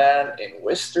richest man in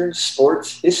Western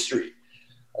sports history.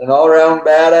 An all-around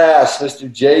badass, Mr.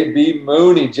 JB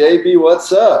Mooney. JB,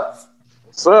 what's up?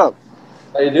 What's up?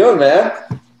 How you doing, man?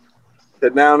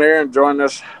 Sitting down here enjoying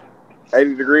this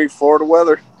 80-degree Florida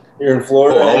weather. You're in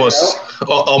Florida.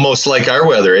 Almost like our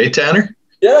weather, eh, Tanner?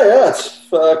 Yeah, it's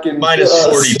fucking minus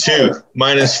 42.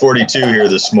 Minus 42 here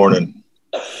this morning.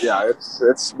 Yeah,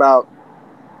 it's about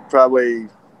probably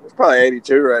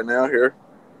 82 right now here.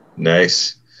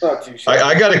 Nice. Not too sure.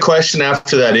 I got a question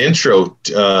after that intro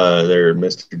there,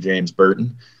 Mr. James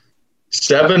Burton.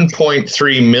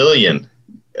 7.3 million.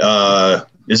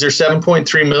 Is there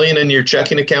 7.3 million in your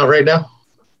checking account right now?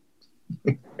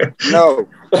 No.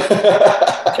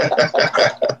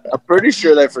 I'm pretty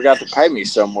sure they forgot to pay me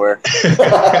somewhere.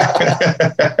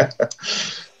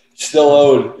 Still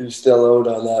owed. You're still owed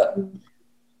on that.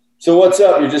 So what's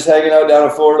up? You're just hanging out down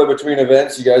in Florida between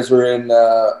events. You guys were in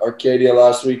Arcadia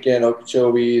last weekend,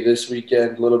 Okeechobee this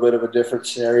weekend. A little bit of a different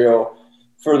scenario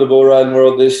for the bull riding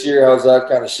world this year. How's that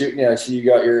kind of shooting you? I see you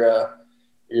got your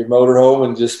motorhome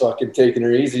and just fucking taking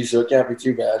her easy, so it can't be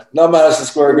too bad. Not Madison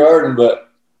Square Garden, but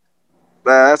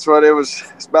that's what it was.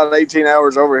 It's about 18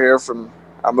 hours over here from.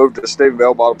 I moved to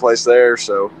Stephenville, bought a place there.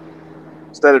 So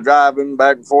instead of driving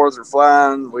back and forth or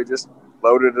flying, we just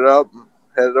loaded it up and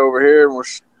headed over here, and we're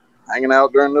hanging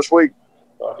out during this week.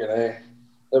 Fucking A.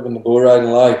 Living the bull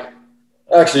riding life.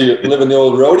 Actually, living the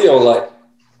old rodeo life.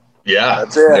 Yeah,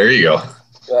 that's it. There you go.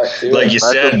 Like you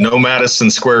said, no Madison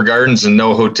Square Gardens and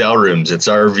no hotel rooms. It's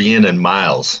RVing and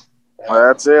miles.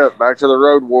 That's it. Back to the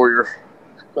road warrior.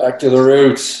 Back to the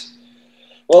roots.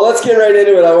 Well, let's get right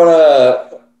into it. I want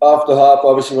to, off the hop,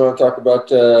 obviously we want to talk about,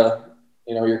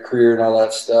 your career and all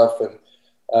that stuff. And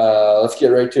let's get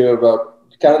right to it about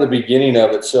kind of the beginning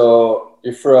of it. So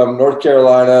you're from North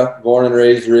Carolina, born and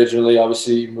raised originally.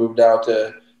 Obviously you moved out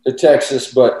to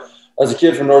Texas. But as a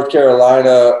kid from North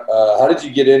Carolina, how did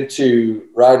you get into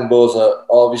riding bulls?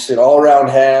 Obviously an all-around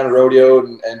hand, rodeo,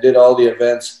 and did all the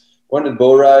events. When did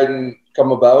bull riding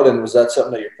come about, and was that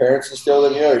something that your parents instilled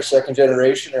in you, or second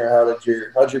generation, or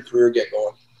how'd your career get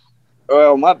going?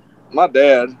 Well, my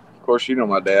dad, of course, you know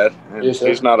my dad. And yes,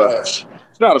 he's not a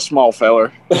small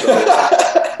feller. So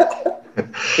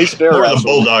he's still more the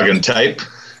bulldogging type.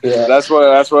 Yeah, that's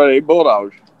what he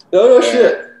bulldogged. No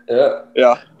shit.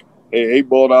 Yeah, he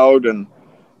bulldogged, and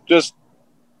just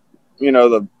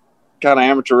the kind of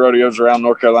amateur rodeos around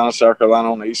North Carolina, South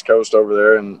Carolina on the East Coast over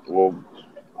there, and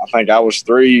I think I was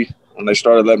 3 when they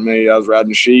started letting me. I was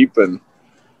riding sheep and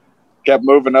kept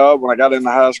moving up. When I got into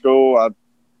high school, I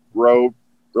rode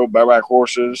bareback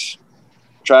horses,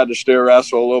 tried to steer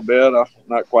wrestle a little bit. I'm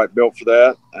not quite built for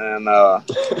that. And I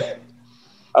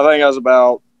think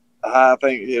I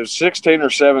think it was 16 or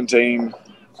 17,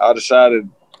 I decided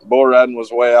bull riding was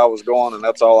the way I was going, and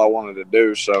that's all I wanted to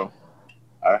do. So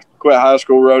I quit high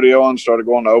school rodeoing, started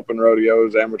going to open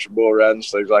rodeos, amateur bull riding,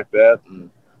 things like that. And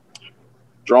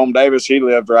Jerome Davis, he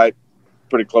lived right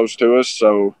pretty close to us.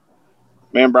 So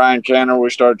me and Brian Canner, we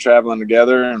started traveling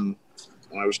together, and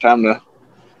when it was time to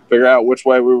figure out which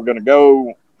way we were going to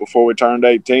go before we turned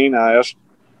 18, I asked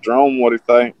Jerome what he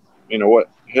think, what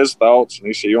his thoughts, and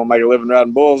he said, "You want to make a living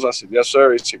riding bulls?" I said, "Yes,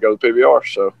 sir." He said, "Go to PBR."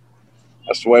 So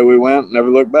that's the way we went. Never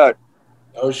looked back.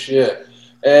 Oh shit!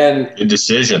 And good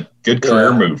decision, good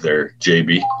career move there,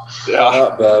 JB.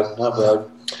 Yeah, not bad.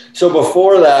 So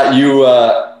before that, you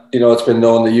it's been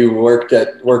known that you worked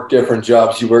different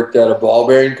jobs. You worked at a ball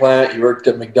bearing plant. You worked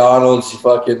at McDonald's. You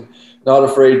fucking not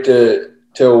afraid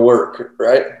to work,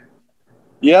 right?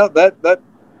 Yeah, that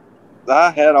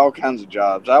I had all kinds of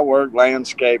jobs. I worked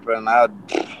landscaping. I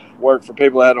worked for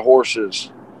people that had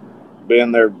horses,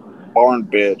 being their barn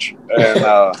bitch.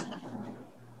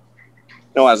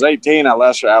 And when I was 18, I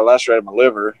lacerated my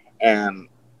liver, and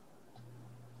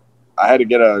I had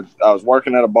to I was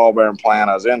working at a ball bearing plant.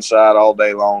 I was inside all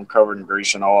day long, covered in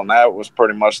grease and oil, and that was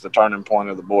pretty much the turning point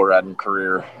of the bull riding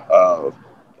career.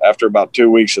 After about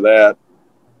 2 weeks of that,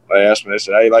 they asked me, they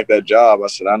said, "How you like that job?" I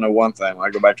said, "I know one thing. When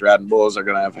I go back to riding bulls, they're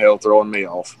going to have hell throwing me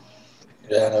off."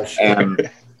 Yeah, no shit. And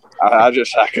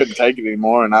I couldn't take it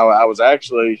anymore. And I was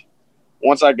actually,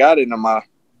 once I got into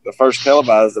the first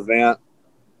televised event,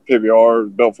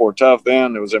 PBR, Built Ford Tough,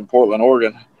 then it was in Portland,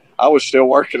 Oregon, I was still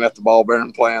working at the ball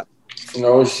bearing plant.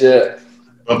 No shit.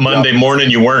 But Monday morning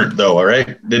you weren't, though, all right?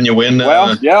 Didn't you win?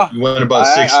 Well, yeah. You won about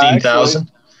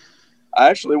 16,000? I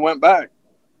actually went back.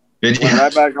 Did you? Went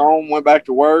right back home, went back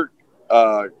to work,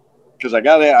 because I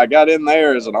got in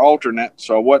there as an alternate,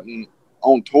 so I wasn't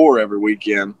on tour every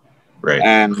weekend. Right.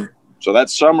 And so that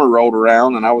summer rolled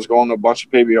around, and I was going to a bunch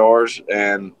of PBRs,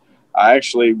 and I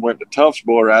actually went to Tufts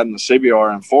Bull Riding, the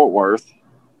CBR in Fort Worth,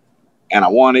 and I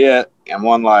won it, and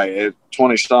won like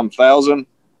 20-some thousand.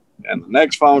 And the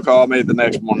next phone call I made the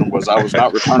next morning was I was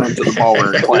not returning to the ball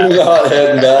bearing plant. Not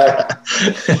heading back.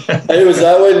 Hey, was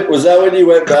that when you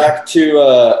went back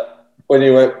to when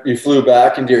you flew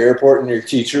back into your airport and your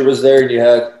teacher was there and you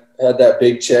had that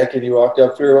big check and you walked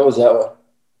up to her? What was that one?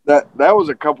 That was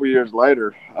a couple years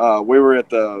later. We were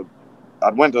at I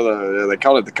went to they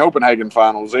call it the Copenhagen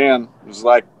Finals then. It was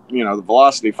like, the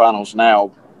Velocity Finals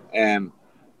now. And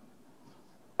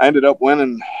I ended up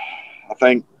winning, I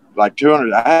think, like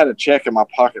 200. I had a check in my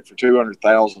pocket for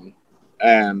 200,000,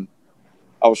 and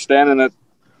I was standing at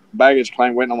baggage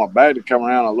claim waiting on my bag to come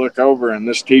around. I look over, and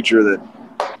this teacher that,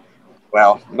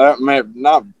 well,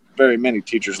 not very many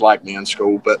teachers like me in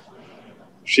school, but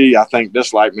she, I think,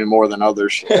 disliked me more than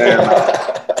others. And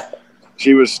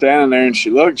she was standing there, and she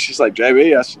looked. She's like,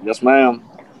 "JB," I said, "Yes, ma'am."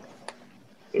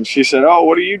 And she said, "Oh,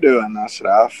 what are you doing?" I said,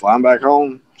 "I'm flying back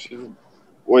home." She said,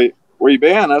 "Wait, where you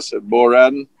been?" I said, "Bull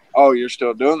riding." "Oh, you're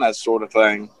still doing that sort of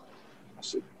thing?" I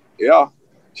said, "Yeah."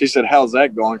 She said, "How's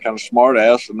that going?" Kind of smart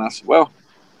ass. And I said, "Well,"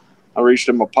 I reached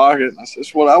in my pocket and I said,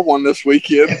 "That's what I won this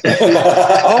weekend."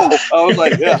 Oh, I was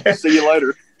like, "Yeah, see you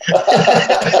later."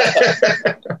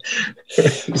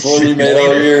 What you made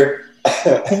all year.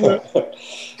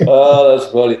 Oh,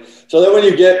 that's funny. So then when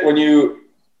you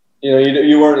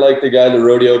weren't like the guy that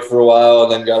rodeoed for a while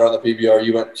and then got on the PBR,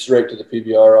 you went straight to the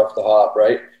PBR off the hop,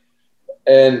 right?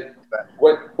 And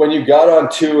when you got on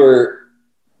tour,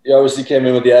 you obviously came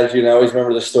in with the attitude. And I always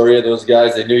remember the story of those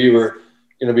guys. They knew you were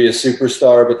going to be a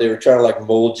superstar, but they were trying to like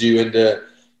mold you into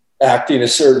acting a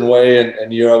certain way.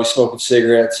 And you're always smoking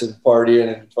cigarettes and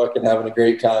partying and fucking having a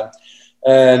great time.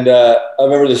 And I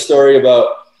remember the story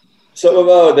about they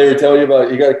were telling you about,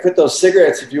 you got to quit those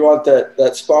cigarettes if you want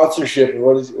that sponsorship. And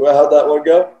how'd that one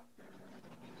go?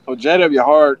 Well, J.W.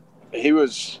 Hart, he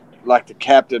was like the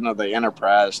captain of the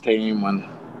Enterprise team when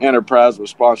Enterprise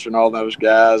was sponsoring all those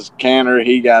guys. Canner,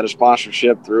 he got a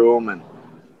sponsorship through them, and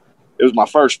it was my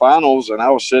first finals, and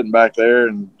I was sitting back there,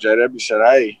 and JW said,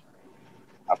 "Hey,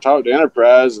 I've talked to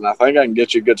Enterprise, and I think I can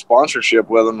get you a good sponsorship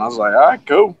with them." I was like, "All right,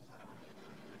 cool."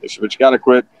 He said, "But you got to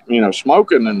quit,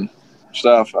 smoking and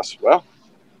stuff." I said, "Well,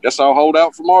 guess I'll hold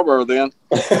out for Marlboro then."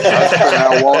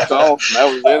 I walked off, and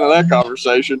that was the end of that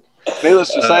conversation.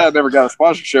 Needless to say, I never got a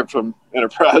sponsorship from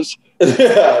Enterprise.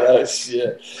 Yeah,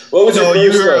 shit. What was your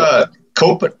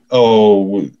first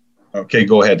one? Okay,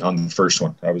 go ahead on the first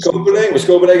one. Copenhagen. Was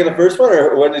Copenhagen the first one,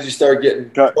 or when did you start getting?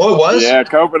 It was? Yeah,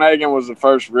 Copenhagen was the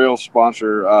first real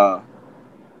sponsor.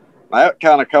 That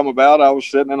kind of come about. I was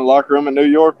sitting in the locker room in New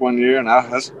York one year, and I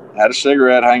had a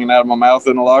cigarette hanging out of my mouth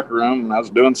in the locker room, and I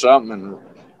was doing something, and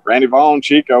Randy Vaughn,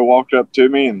 Chico, walked up to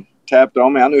me and tapped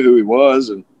on me. I knew who he was,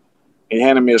 and he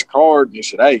handed me his card, and he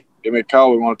said, "Hey, give me a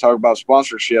call. We want to talk about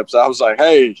sponsorships." I was like,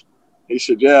 "Hey." He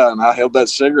said, "Yeah." And I held that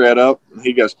cigarette up, and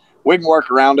he goes, "We can work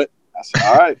around it." I said,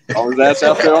 "All right, as long as that's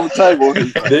out there on the table."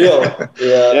 Deal.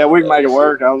 Yeah, we can make it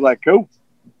work. I was like, "Cool."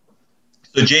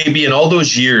 So, JB, in all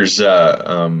those years,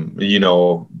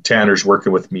 Tanner's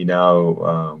working with me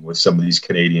now with some of these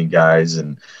Canadian guys,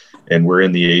 and we're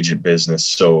in the agent business.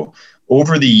 So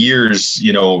over the years,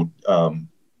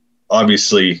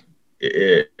 obviously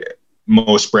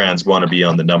most brands want to be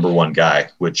on the number one guy,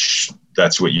 which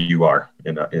that's what you are.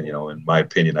 And in my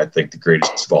opinion, I think the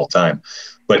greatest of all time.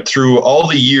 But through all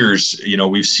the years,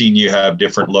 we've seen you have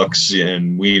different looks,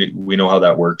 and we know how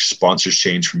that works. Sponsors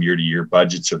change from year to year.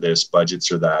 Budgets are this, budgets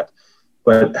are that.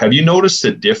 But have you noticed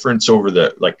a difference over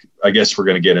I guess we're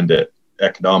going to get into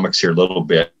economics here a little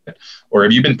bit, or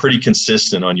have you been pretty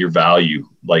consistent on your value,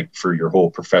 for your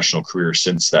whole professional career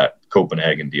since that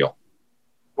Copenhagen deal?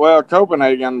 Well,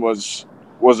 Copenhagen was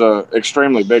a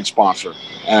extremely big sponsor,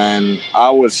 and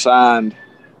I was signed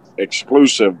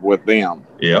exclusive with them.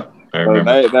 Yeah. I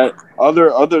remember.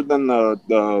 Other than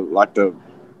the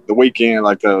weekend,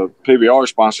 like the PBR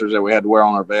sponsors that we had to wear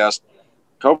on our vest,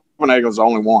 Copenhagen was the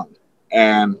only one.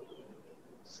 And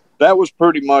that was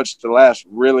pretty much the last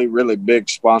really, really big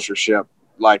sponsorship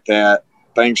like that.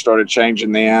 Things started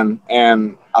changing then.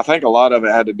 And I think a lot of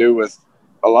it had to do with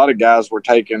a lot of guys were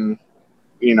taking,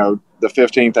 the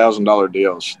 $15,000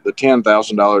 deals, the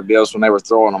 $10,000 deals when they were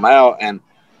throwing them out. And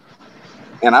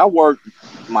I worked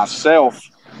myself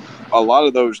a lot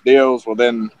of those deals. Well,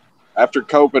 then after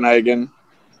Copenhagen,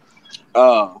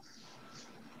 sorry,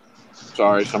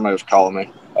 somebody was calling me.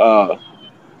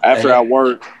 After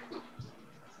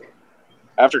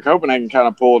Copenhagen kind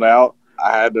of pulled out,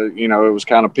 I had to, it was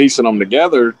kind of piecing them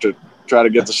together to try to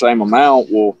get the same amount.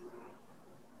 Well,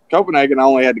 Copenhagen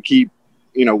only had to keep,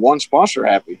 one sponsor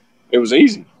happy. It was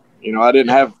easy. I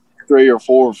didn't have 3 or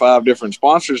 4 or 5 different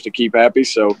sponsors to keep happy.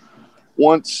 So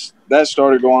once that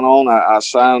started going on, I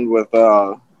signed with,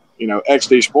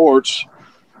 XD Sports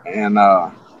and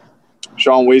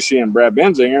Sean Weesey and Brad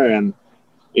Benzinger. And,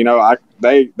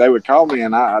 they would call me,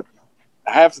 and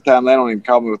half the time they don't even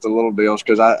call me with the little deals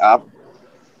because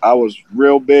I was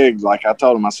real big. Like I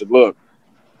told them, I said, look,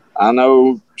 I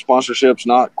know sponsorship's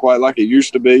not quite like it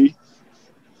used to be,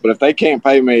 but if they can't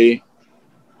pay me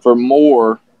for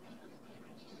more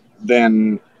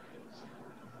than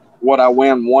what I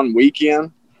win one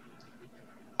weekend,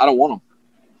 I don't want them.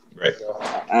 Right.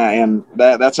 And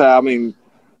that's how,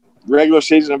 regular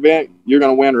season event, you're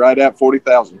going to win right at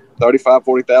 40,000, 35,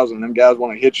 40,000. Them guys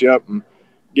want to hit you up and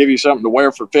give you something to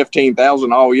wear for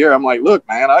 15,000 all year. I'm like, look,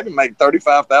 man, I can make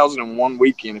 35,000 in one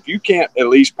weekend. If you can't at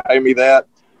least pay me that,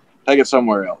 take it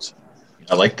somewhere else.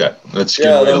 I like that. That's a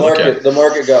good way to look at it. The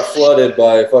market got flooded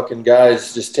by fucking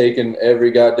guys just taking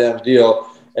every goddamn deal.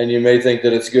 And you may think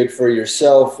that it's good for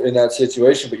yourself in that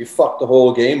situation, but you fuck the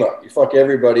whole game up. You fuck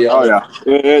everybody up. Oh,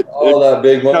 yeah. All that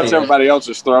big money. Cuts everybody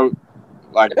else's throat.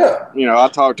 I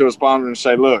talk to a sponsor and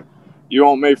say, look, you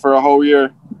want me for a whole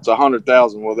year? It's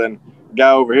 100,000. Well, then the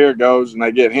guy over here goes and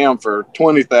they get him for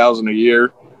 20,000 a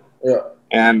year. Yeah.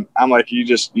 And I'm like, you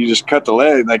just cut the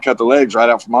leg. They cut the legs right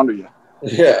out from under you.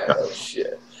 Yeah. Oh,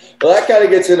 shit. Well, that kind of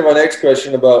gets into my next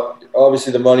question about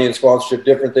obviously the money and sponsorship.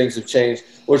 Different things have changed,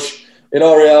 which in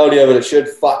all reality of it, it should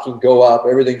fucking go up.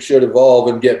 Everything should evolve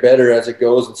and get better as it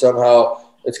goes. And somehow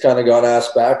it's kind of gone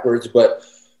ass backwards. But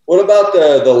what about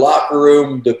the locker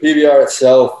room, the PBR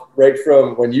itself, right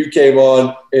from when you came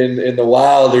on in the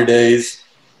wilder days?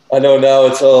 I know now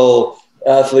it's all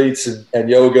athletes and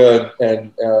yoga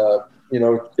and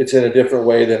it's in a different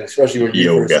way than especially when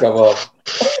you first come on.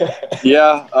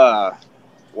 Yeah.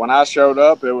 When I showed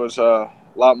up, it was a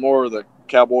lot more of the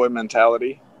cowboy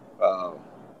mentality.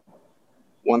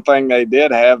 One thing they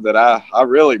did have that I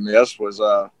really missed was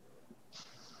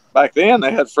back then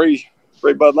they had free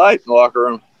Bud Light in the locker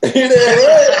room.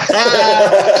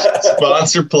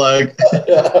 Sponsor plug.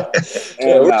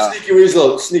 And,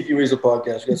 we're Sneaky Weasel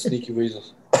podcast. We got Sneaky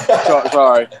Weasels.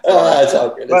 Sorry. It's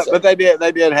all good. But they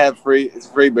did have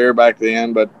free beer back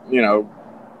then. But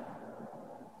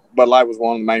Bud Light was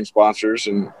one of the main sponsors,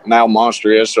 and now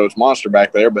Monster is, so it's Monster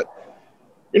back there. But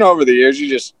over the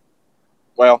years,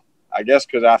 I guess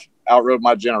because I outrode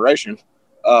my generation.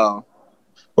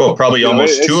 Well, probably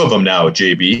almost 2 of them now,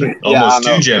 JB. Almost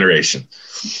 2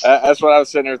 generations. That's what I was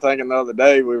sitting there thinking the other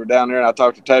day. We were down there, and I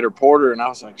talked to Tater Porter, and I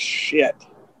was like, shit.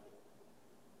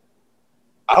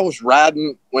 I was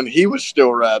riding when he was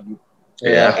still riding.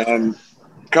 Yeah. And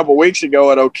a couple of weeks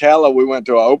ago at Ocala, we went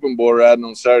to an open bull riding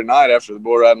on Saturday night after the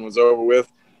bull riding was over with.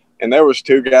 And there was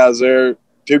 2 guys there,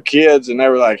 2 kids, and they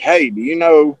were like, hey, do you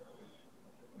know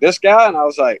this guy? And I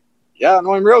was like, yeah, I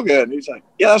know him real good. And he's like,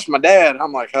 yeah, that's my dad.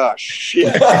 I'm like, oh,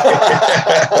 shit.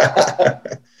 I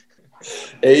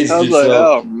was like,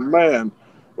 oh, man.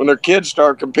 When their kids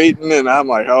start competing, and I'm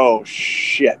like, oh,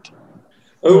 shit.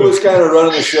 Who was kind of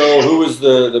running the show? Who was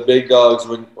the big dogs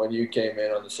when you came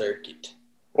in on the circuit?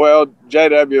 Well,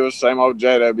 JW was the same old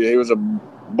JW. He was a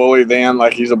bully then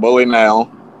like he's a bully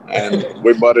now, and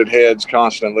we butted heads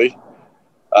constantly.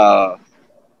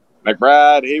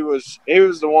 McBride, he was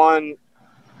the one.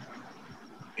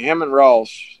 Him and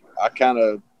Ross, I kind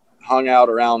of hung out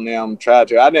around them. Tried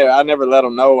to. I never let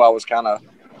them know I was kind of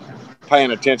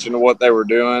paying attention to what they were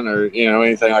doing or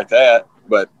anything like that.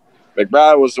 But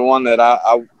McBride was the one that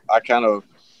I kind of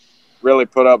really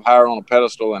put up higher on a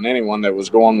pedestal than anyone that was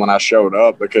going when I showed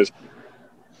up, because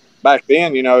back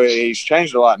then, he's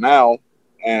changed a lot now,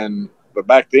 but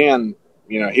back then,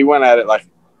 he went at it like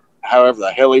however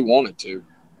the hell he wanted to.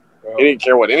 He didn't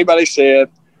care what anybody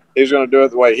said. He was going to do it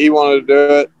the way he wanted to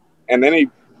do it, and then he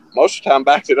most of the time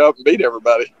backed it up and beat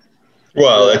everybody.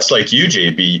 Well, it's like you,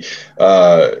 JB.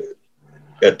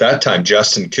 At that time,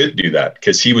 Justin could do that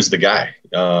because he was the guy.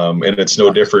 And it's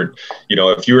no different.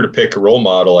 If you were to pick a role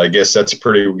model, I guess that's a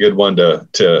pretty good one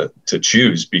to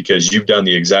choose, because you've done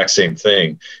the exact same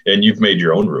thing and you've made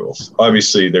your own rules.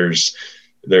 Obviously, there's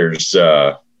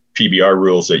PBR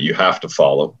rules that you have to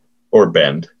follow or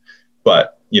bend,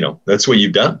 but that's what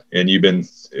you've done, and you've been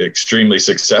extremely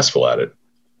successful at it.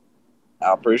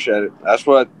 I appreciate it. That's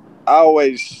what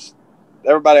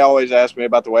everybody always asks me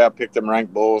about, the way I picked them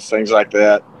ranked bulls, things like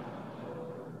that.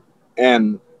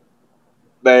 And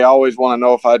they always want to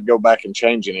know if I'd go back and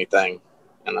change anything.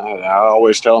 And I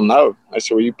always tell them no. I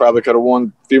said, well, you probably could have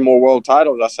won a few more world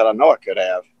titles. I said, I know I could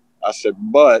have. I said,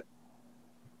 but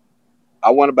I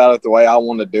went about it the way I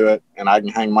wanted to do it, and I can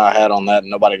hang my hat on that,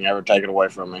 and nobody can ever take it away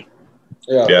from me.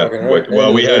 Yeah.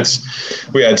 Well, we had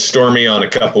Stormy on a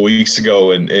couple weeks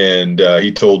ago, and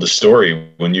he told the story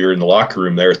when you were in the locker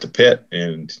room there at the pit,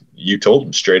 and you told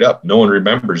him straight up, no one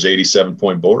remembers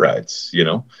 87-point bull rides,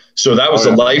 So that was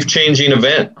a life-changing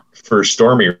event for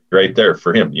Stormy right there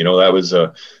for him. That was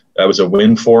a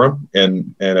win for him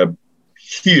and a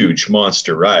huge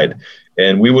monster ride.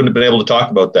 And we wouldn't have been able to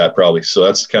talk about that probably. So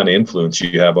that's the kind of influence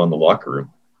you have on the locker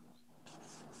room.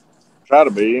 Try to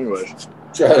be anyway.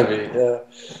 Try to be, yeah.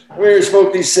 We're here to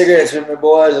smoke these cigarettes with my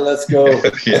boys and let's go.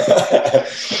 But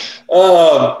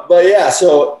yeah,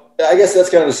 so I guess that's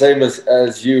kind of the same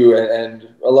as you and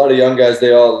a lot of young guys.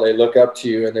 They look up to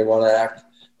you and they want to act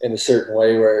in a certain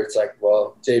way where it's like,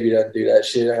 well, JB doesn't do that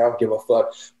shit. I don't give a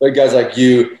fuck. But guys like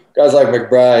you, guys like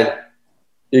McBride,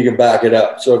 you can back it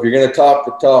up. So if you're gonna talk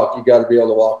the talk, you got to be able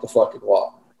to walk the fucking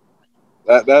walk.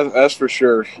 That's for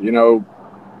sure.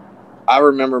 I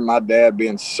remember my dad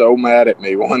being so mad at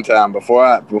me one time before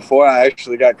I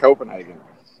actually got Copenhagen.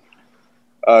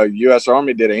 U.S.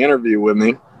 Army did an interview with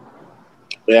me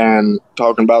and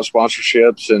talking about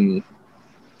sponsorships and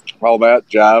all that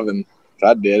jive, and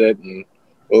I did it. And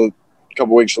a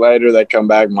couple weeks later, they come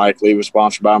back. Mike Lee was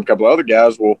sponsored by him, a couple of other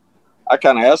guys. Well, I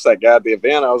kind of asked that guy at the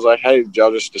event. I was like, "Hey, did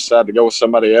y'all just decide to go with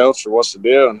somebody else, or what's the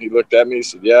deal?" And he looked at me. He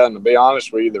said, "Yeah." And to be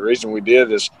honest with you, the reason we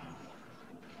did is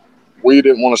we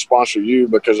didn't want to sponsor you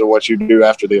because of what you do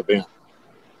after the event.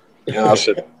 And I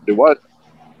said, "Do what?"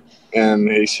 And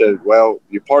he said, "Well,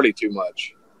 you party too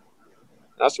much."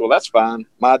 And I said, "Well, that's fine.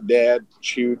 My dad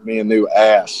chewed me a new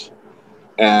ass."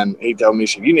 And he told me, he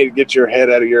said, "You need to get your head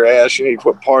out of your ass. You need to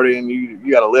quit partying.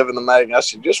 You got to live in the mag." I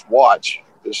said, "Just watch.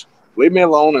 Just leave me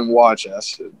alone and watch." I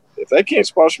said, "If they can't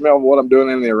sponsor me on what I'm doing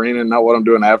in the arena and not what I'm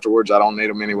doing afterwards, I don't need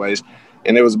them anyways."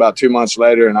 And it was about 2 months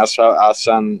later, and I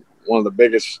signed one of the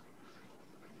biggest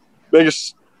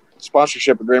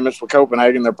sponsorship agreements with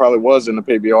Copenhagen there probably was in the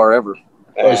PBR ever.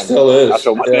 And it still is. I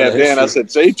told my dad then, I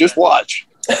said, "See, just watch."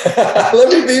 Let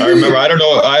me be I remember, I don't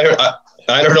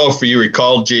know if you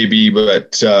recall, JB,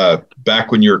 but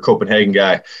back when you were a Copenhagen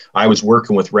guy, I was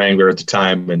working with Wrangler at the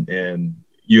time, and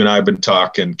you and I have been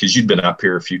talking because you'd been up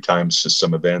here a few times to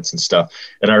some events and stuff.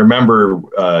 And I remember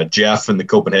Jeff and the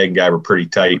Copenhagen guy were pretty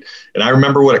tight. And I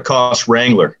remember what it cost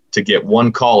Wrangler to get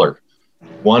one collar,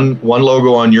 one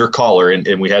logo on your collar,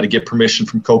 and we had to get permission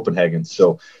from Copenhagen.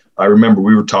 So I remember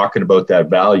we were talking about that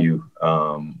value,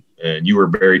 and you were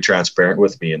very transparent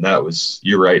with me. And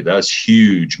you're right, that's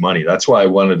huge money. That's why I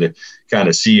wanted to kind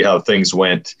of see how things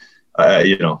went.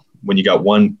 When you got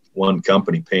one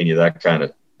company paying you that kind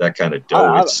of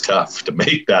dough, it's tough to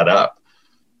make that up.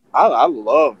 I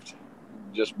loved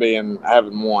just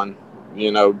having one,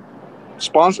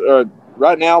 sponsor.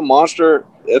 Right now, Monster,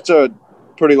 it's a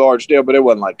pretty large deal, but it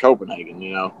wasn't like Copenhagen,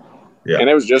 Yeah. And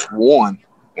it was just one.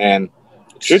 And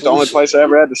shoot, the only place I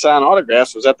ever had to sign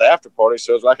autographs was at the after party,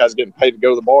 so it was like I was getting paid to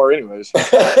go to the bar anyways.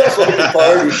 Party.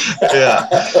 Yeah.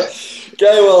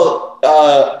 Okay, well,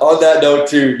 on that note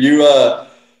too, you're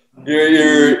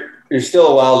still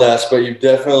a wild ass, but you're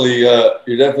definitely a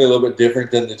little bit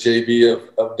different than the JB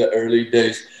of the early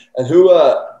days. And who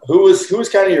was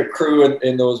kind of your crew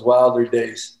in those wilder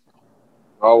days?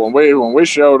 Oh, when we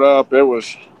showed up, it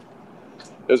was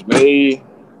me,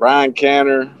 Brian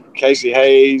Canner, Casey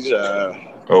Hayes,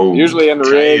 Oh, usually in the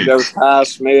rig, there was Ty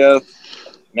Smith,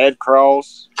 Ned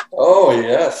Cross. Oh,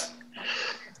 yes.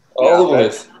 All of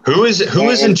us. Who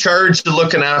is in charge of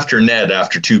looking after Ned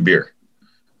after 2 beer?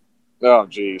 Oh,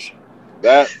 geez.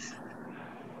 That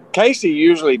Casey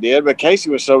usually did, but Casey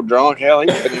was so drunk, hell, he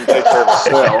couldn't even take care of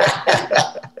himself.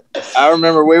 I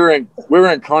remember we were in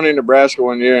Kearney, Nebraska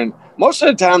one year, and most of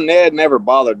the time Ned never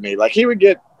bothered me. Like, he would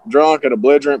get drunk and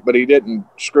belligerent, but he didn't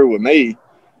screw with me.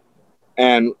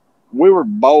 And we were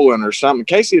bowling or something.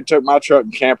 Casey had took my truck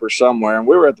and camper somewhere, and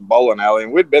we were at the bowling alley,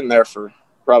 and we'd been there for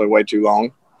probably way too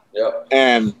long. Yep.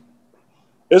 And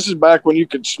this is back when you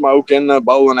could smoke in the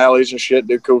bowling alleys and shit,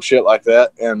 do cool shit like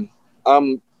that. And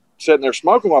I'm sitting there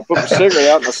smoking while I put my cigarette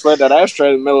out, and I slid that ashtray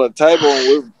in the middle of the table,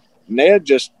 and Ned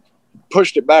just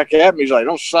pushed it back at me. He's like,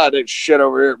 "Don't slide that shit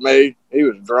over here at me." He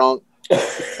was drunk.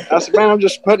 I said, "Man, I'm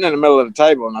just putting it in the middle of the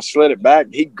table," and I slid it back.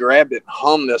 He grabbed it and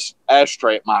hummed this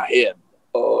ashtray at my head.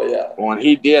 Oh, yeah. When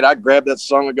he did, I grabbed that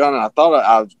son of a gun, and I thought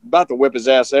I was about to whip his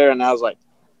ass there, and I was like,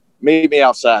 "Meet me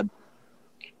outside."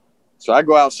 So I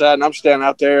go outside, and I'm standing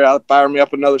out there. I fire me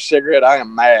up another cigarette. I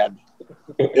am mad.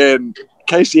 And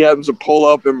Casey happens to pull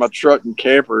up in my truck and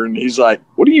camper, and he's like,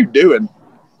 "What are you doing?"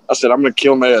 I said, "I'm going to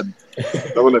kill Ned.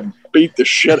 I'm going to beat the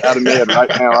shit out of Ned right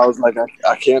now." I was like,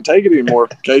 I can't take it anymore,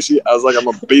 Casey. I was like, "I'm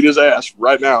going to beat his ass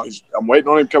right now. I'm waiting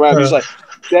on him to come out." And he's like,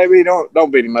 "JB,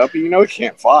 don't beat him up. You know he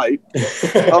can't fight."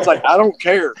 I was like, "I don't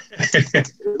care." And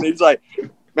he's like,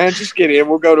 "Man, just get in.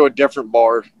 We'll go to a different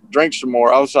bar, drink some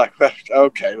more." I was like,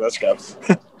 "Okay, let's go."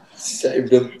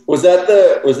 Saved him. Was that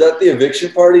the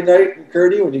eviction party night in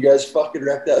Kearney when you guys fucking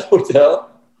wrecked that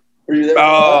hotel? Were you there?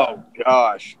 Oh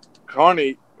gosh,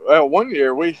 Connie. Well, one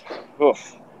year we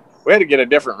had to get a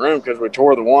different room because we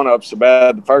tore the one up so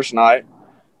bad the first night.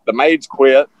 The maids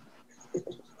quit.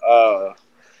 The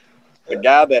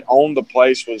guy that owned the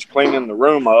place was cleaning the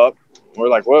room up. We're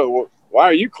like, "What? Why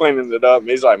are you cleaning it up?" And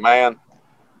he's like, "Man,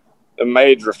 the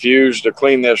maids refused to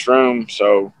clean this room,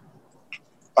 so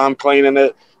I'm cleaning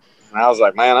it." And I was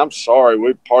like, "Man, I'm sorry.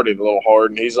 We partied a little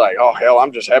hard." And he's like, "Oh, hell,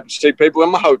 I'm just happy to see people in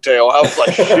my hotel." I was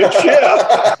like, "Shit,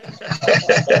 yeah."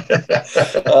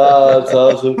 That's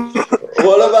awesome.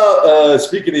 What about,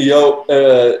 speaking of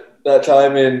Yote, that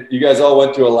time you guys all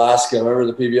went to Alaska. Remember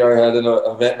the PBR had an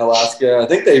event in Alaska? I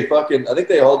think they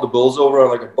hauled the bulls over on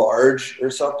like a barge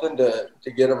or something to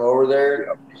get them over there.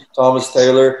 Yep. Thomas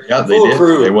Taylor. Yeah, they did.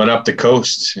 Crew. They went up the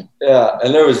coast. Yeah,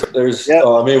 and there's yep.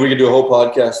 I mean, we could do a whole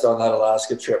podcast on that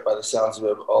Alaska trip by the sounds of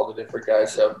it. All the different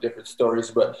guys have different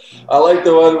stories, but I like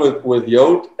the one with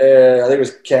Yote. I think it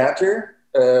was Cantor,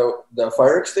 the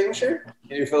fire extinguisher.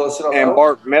 Can you fill us in on that? And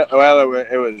Bart, well,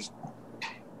 it was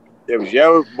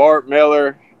Yote, Bart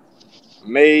Miller,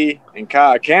 me, and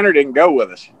Kyle. Cantor didn't go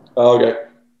with us. Oh, okay.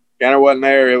 Cantor wasn't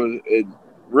there.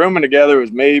 Rooming together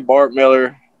was me, Bart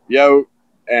Miller, Yote,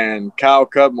 and Kyle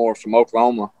Cudmore from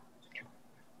Oklahoma.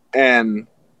 And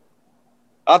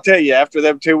I'll tell you, after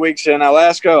them 2 weeks in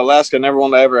Alaska never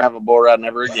wanted to ever have a bull riding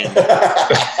ever again.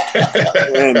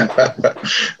 And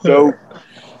so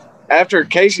after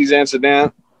Casey's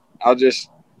incident,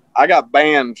 I got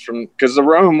banned from, because the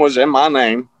room was in my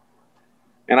name,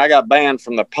 and I got banned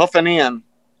from the Puffin Inn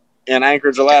in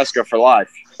Anchorage, Alaska for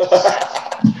life.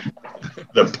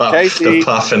 The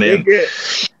Puffin Inn.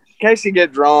 Casey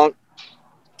get drunk,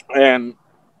 and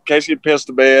Casey had pissed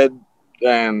the bed,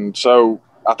 and so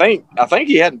I think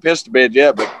he hadn't pissed the bed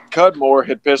yet, but Cudmore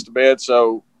had pissed the bed.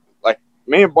 So like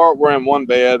me and Bart were in one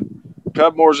bed,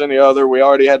 Cudmore's in the other. We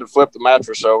already had to flip the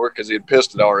mattress over because he had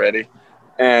pissed it already,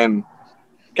 and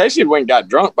Casey had went and got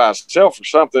drunk by himself or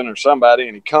something or somebody,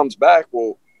 and he comes back.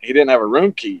 Well, he didn't have a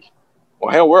room key.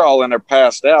 Well, hell, we're all in there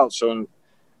passed out. So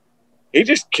he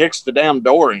just kicks the damn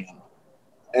door in,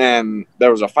 and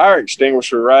there was a fire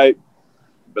extinguisher right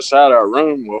beside our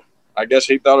room. Well, I guess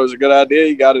he thought it was a good idea.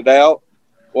 He got it out,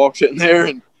 walked in there,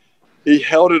 and he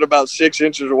held it about 6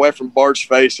 inches away from Bart's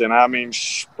face, and I mean,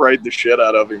 sprayed the shit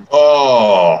out of him.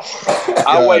 Oh,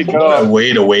 I wake up. What a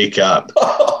way to wake up.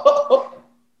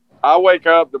 I wake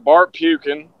up to Bart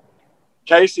puking,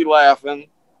 Casey laughing,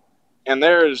 and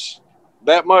there's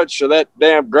that much of that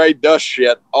damn gray dust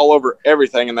shit all over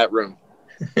everything in that room.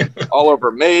 All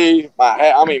over me, my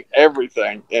hat, I mean,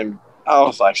 everything. And I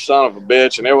was like, son of a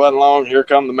bitch. And it wasn't long. Here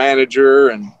come the manager,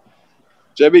 and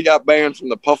JB got banned from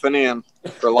the Puffin Inn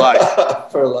for life.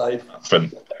 For life.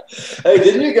 Hey,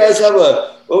 didn't you guys have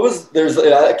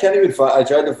I can't even find, I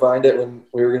tried to find it when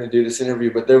we were going to do this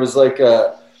interview, but there was like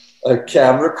a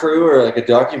camera crew or like a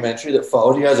documentary that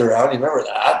followed you guys around. You remember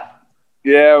that?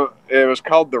 Yeah, it was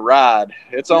called The Ride.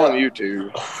 It's on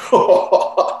YouTube.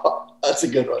 That's a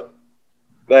good one.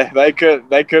 They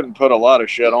couldn't put a lot of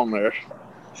shit on there.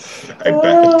 I bet.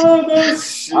 Oh, no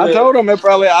shit. I told him it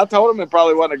probably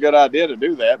wasn't a good idea to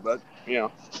do that, but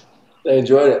They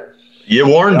enjoyed it. You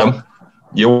warned them.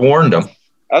 Yo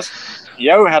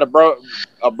had a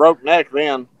broke neck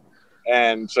then,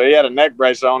 and so he had a neck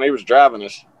brace on. He was driving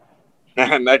us,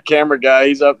 and that camera guy,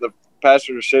 he's up the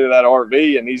passenger seat of that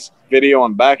RV, and he's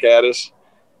videoing back at us,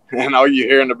 and all you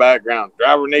hear in the background,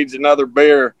 driver needs another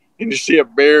beer, and you see a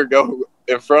beer go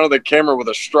in front of the camera with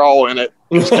a straw in it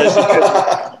because he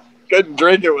couldn't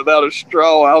drink it without a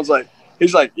straw. I was like,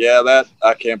 he's like, yeah, that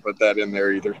I can't put that in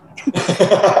there either.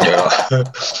 Yeah.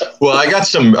 Well, I got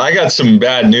some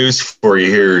bad news for you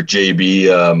here,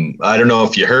 JB. I don't know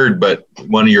if you heard, but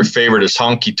one of your favorite is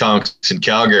Honky Tonks in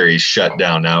Calgary is shut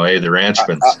down now, the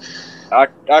Ranchmans.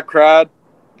 I cried.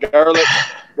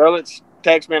 Garlitz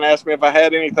texted me and asked me if I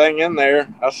had anything in there.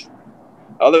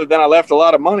 Other than I left a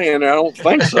lot of money in there, I don't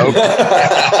think so.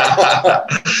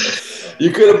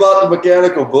 You could have bought the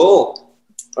mechanical bull.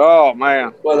 Oh,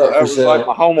 man. That was like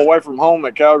my home away from home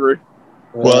at Calgary.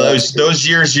 Well, those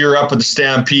years you're up at the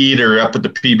Stampede or up at the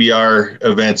PBR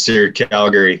events here at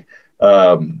Calgary,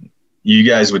 you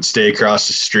guys would stay across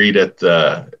the street at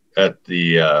the what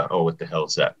the hell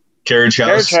is that? Carriage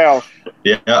House.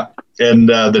 Yeah. And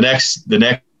the next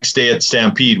day at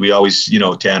Stampede, we always,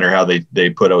 Tanner, how they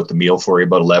put out the meal for you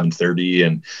about 11:30,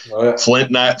 and Flint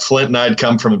and I'd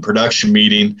come from a production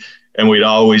meeting, and we'd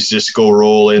always just go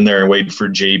roll in there and wait for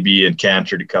JB and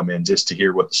Cantor to come in just to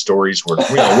hear what the stories were.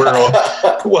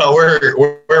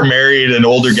 We're married and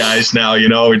older guys now,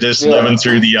 we're just living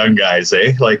through the young guys,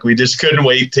 eh? Like we just couldn't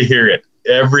wait to hear it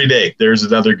every day. There's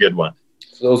another good one.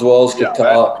 So those walls could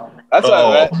talk.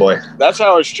 That's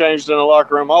how it's changed in the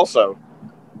locker room also.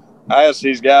 I asked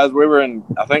these guys, we were in,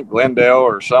 I think, Glendale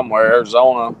or somewhere,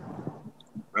 Arizona,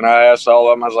 and I asked all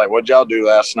of them, I was like, what'd y'all do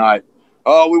last night?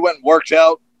 Oh, we went and worked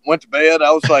out, went to bed.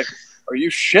 I was like, are you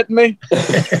shitting me?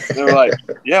 And they were like,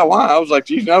 yeah, why? I was like,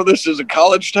 do you know this is a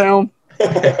college town?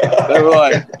 They were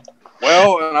like,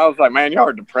 well, and I was like, man, y'all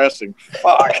are depressing.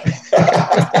 Fuck.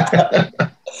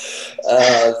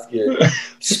 That's good.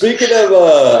 Speaking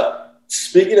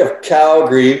of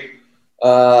Calgary,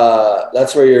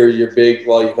 that's where you're big.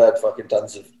 Well, you've had fucking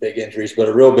tons of big injuries, but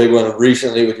a real big one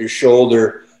recently with your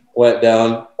shoulder went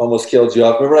down, almost killed you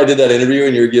off. Remember I did that interview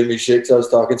and you were giving me shit because I was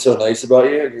talking so nice about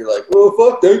you, and you're like, "Oh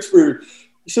fuck, thanks for you're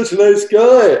such a nice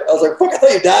guy." I was like, "Fuck, I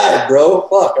thought you died, bro.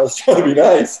 Fuck, I was trying to be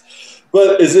nice."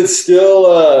 But is it still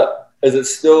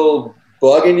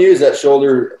bugging you? Is that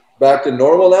shoulder back to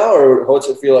normal now, or what's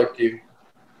it feel like to you?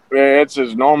 It's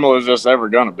as normal as it's ever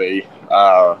going to be.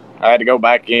 I had to go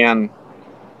back in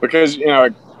because,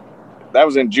 that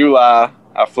was in July.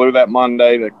 I flew that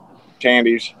Monday to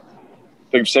Tandy's.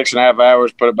 Took 6.5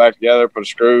 hours, put it back together, put a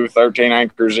screw, 13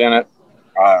 anchors in it.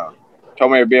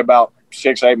 Told me it'd be about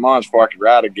 6-8 months before I could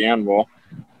ride again. Well,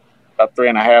 about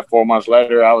 3.5, 4 months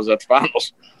later, I was at the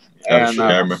finals.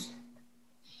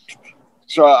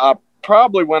 So I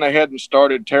probably went ahead and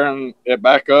started tearing it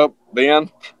back up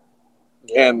then.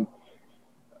 And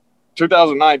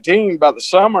 2019, about the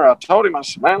summer, I told him, I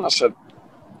said,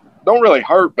 don't really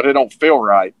hurt, but it don't feel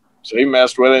right. So he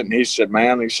messed with it, and he said,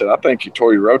 I think you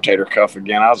tore your rotator cuff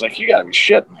again. I was like, you got to be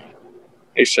shitting me.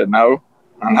 He said, no.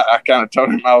 And I kind of told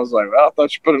him, I was like, well, I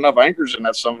thought you put enough anchors in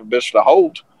that son of a bitch to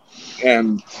hold.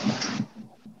 And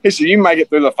he said, you make it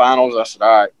through the finals. I said,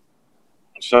 all right.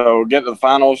 So get to the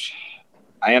finals.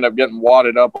 I end up getting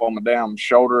wadded up on my damn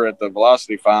shoulder at the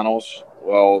Velocity finals.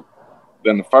 Well,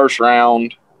 then the first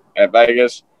round at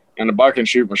Vegas, and the buck and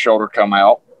shoot, my shoulder come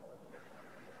out.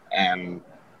 And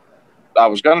I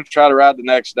was going to try to ride the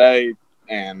next day,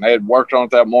 and they had worked on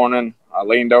it that morning. I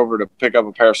leaned over to pick up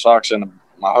a pair of socks in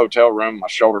my hotel room. My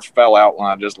shoulder fell out when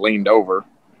I just leaned over.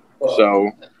 Oh.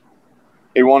 So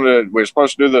we were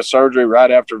supposed to do the surgery right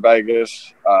after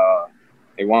Vegas.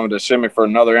 He wanted to send me for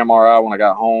another MRI when I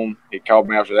got home. He called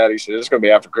me after that. He said, it's going to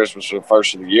be after Christmas or the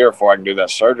first of the year before I can do that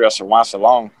surgery. I said, why so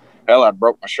long? Hell, I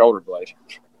broke my shoulder blade.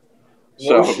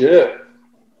 Oh, shit.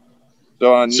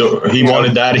 So he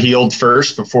wanted that healed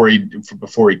first before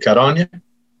he cut on you?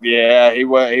 Yeah, he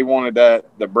wanted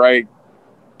the break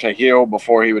to heal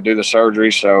before he would do the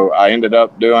surgery. So I ended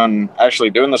up doing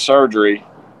the surgery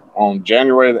on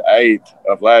January the 8th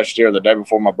of last year, the day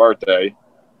before my birthday.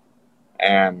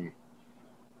 And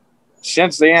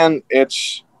since then,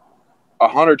 it's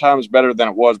 100 times better than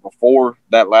it was before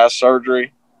that last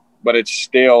surgery. But it's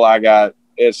still,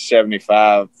 it's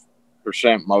 75%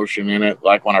 motion in it.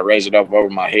 Like when I raise it up over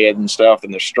my head and stuff,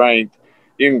 and the strength,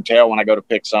 you can tell when I go to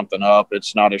pick something up,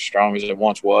 it's not as strong as it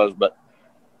once was. But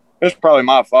it's probably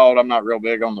my fault. I'm not real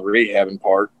big on the rehabbing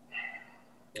part.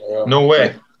 No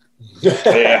way.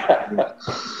 Yeah.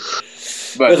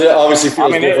 But it obviously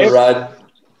feels different riding.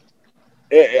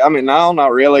 No,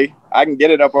 not really. I can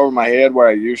get it up over my head where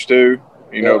I used to.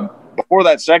 You know, before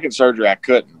that second surgery, I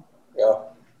couldn't. Yeah.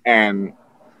 And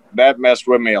that messed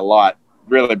with me a lot,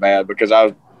 really bad, because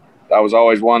I was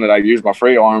always one that I used my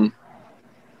free arm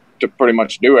to pretty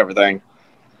much do everything.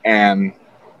 And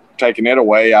taking it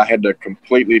away, I had to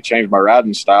completely change my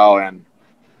riding style, and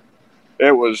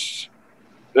it was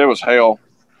hell.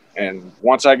 And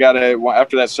once I got it,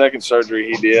 after that second surgery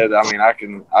he did, I mean, I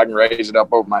can raise it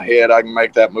up over my head. I can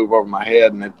make that move over my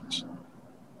head, and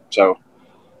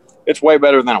it's way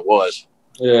better than it was.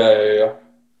 Yeah.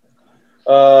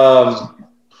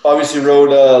 Obviously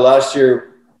rode last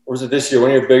year, or was it this year?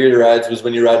 One of your bigger rides was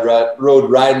when you rode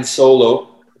riding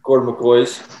solo, Gordon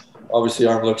McCoy's. Obviously,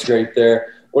 arm looks great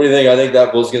there. What do you think? I think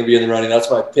that bull's going to be in the running. That's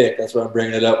my pick. That's why I'm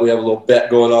bringing it up. We have a little bet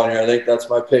going on here. I think that's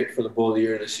my pick for the bull of the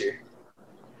year this year.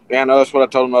 Yeah, no, that's what I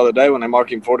told him the other day when they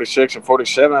marked him 46 and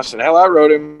 47. I said, hell, I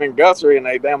rode him in Guthrie, and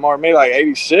they damn marked me like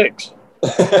 86.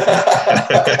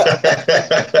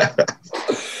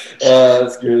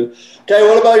 That's good. Okay,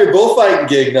 what about your bullfighting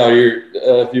gig now?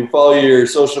 If you follow your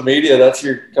social media, that's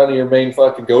your main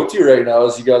fucking go-to right now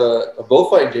is you got a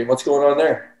bullfighting game. What's going on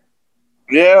there?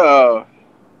 Yeah,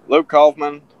 Luke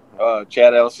Kaufman,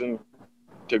 Chad Ellison,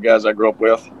 two guys I grew up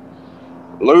with.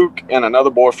 Luke and another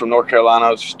boy from North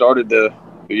Carolina started the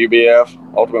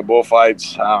UBF, Ultimate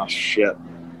Bullfights. Oh, shit.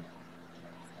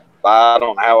 I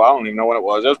don't even know when it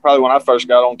was. It was probably when I first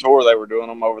got on tour. They were doing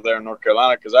them over there in North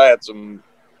Carolina because I had some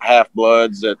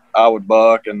half-bloods that I would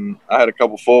buck, and I had a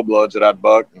couple full-bloods that I'd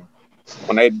buck. And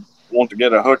when they'd want to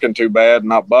get a hooking too bad and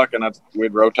not bucking,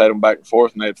 we'd rotate them back and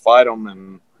forth, and they'd fight them.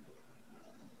 And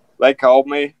they called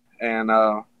me, and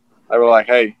they were like,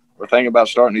 hey, we're thinking about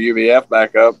starting the UBF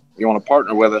back up. You want to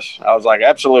partner with us? I was like,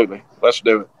 absolutely. Let's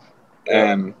do it.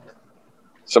 And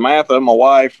Samantha, my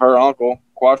wife, her uncle,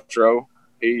 Quattro,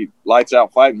 he lights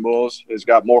out fighting bulls. He's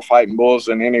got more fighting bulls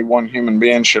than any one human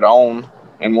being should own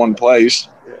in one place.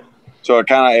 So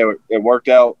it worked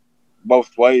out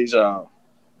both ways. I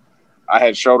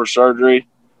had shoulder surgery,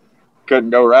 couldn't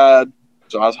go ride,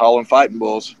 so I was hauling fighting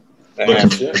bulls. Looking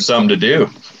for something to do.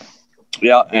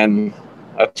 Yeah, and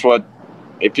that's what,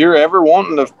 if you're ever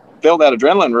wanting to feel that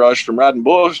adrenaline rush from riding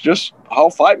bulls, just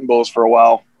haul fighting bulls for a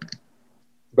while.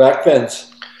 Back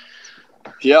pens.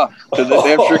 Yeah, because it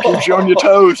damn sure keeps you on your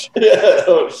toes. Yeah,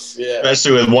 oh shit.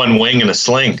 Especially with one wing and a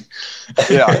sling.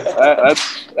 Yeah,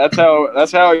 that's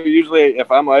how usually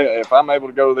if I'm able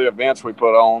to go to the events we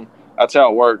put on, that's how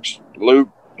it works. Luke,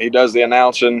 he does the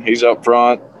announcing. He's up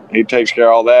front. He takes care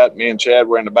of all that. Me and Chad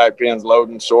were in the back pens,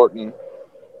 loading, sorting,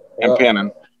 and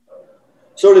pinning.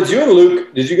 So did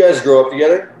you guys grow up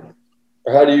together?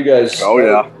 Or how do you guys? Oh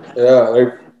yeah. Yeah,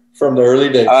 like from the early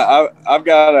days. I've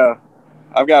got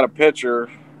a picture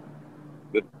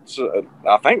that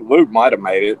I think Luke might have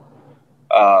made it.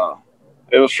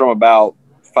 It was from about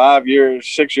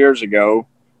 6 years ago.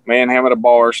 Me and him at a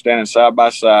bar standing side by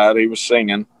side. He was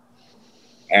singing,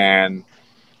 and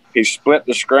he split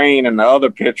the screen, and the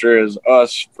other picture is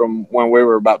us from when we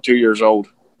were about 2 years old.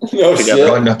 No together. shit.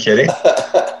 Oh, no kidding.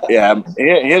 Yeah,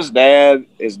 his dad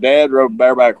rode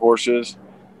bareback horses.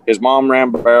 His mom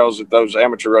ran barrels at those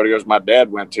amateur rodeos my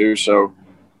dad went to. So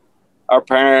our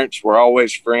parents were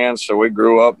always friends. So we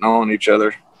grew up knowing each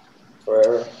other.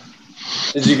 Forever.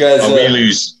 Did you guys?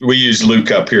 We use Luke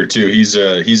up here too. He's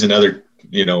another.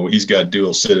 He's got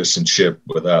dual citizenship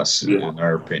with us, in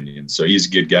our opinion. So he's a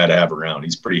good guy to have around.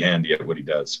 He's pretty handy at what he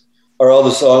does. Are all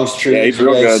the songs true? Yeah, he's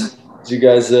real good. Do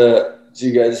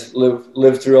you guys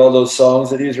live through all those songs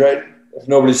that he's writing? If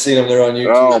nobody's seen them, they're on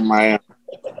YouTube. Oh man,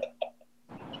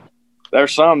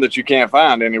 there's some that you can't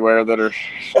find anywhere that are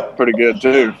pretty good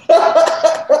too.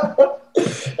 I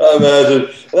imagine.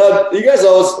 You guys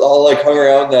all like hung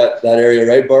around that area,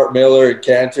 right? Bart Miller and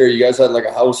Cantor. You guys had like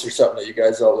a house or something that you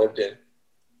guys all lived in.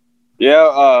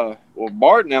 Yeah. Well,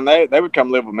 Bart and them, they would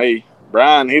come live with me.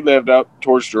 Brian, he lived up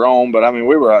towards Jerome, but I mean,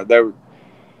 we were out there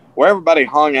where everybody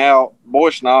hung out.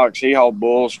 Boyce Knox, he hauled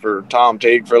bulls for Tom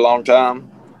Teague for a long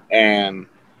time, and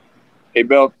he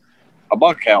built a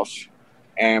bunkhouse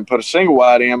and put a single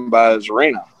wide in by his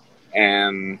arena.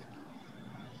 And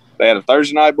they had a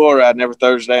Thursday night bull riding every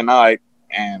Thursday night,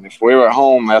 and if we were at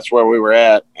home, that's where we were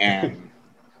at. And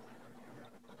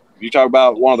you talk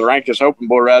about one of the rankest open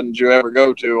bull ridings you ever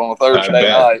go to on a Thursday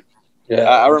night. Yeah,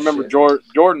 I remember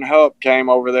Jordan Hupp came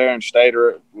over there and stayed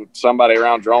with somebody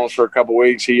around Drones for a couple of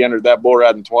weeks. He entered that bull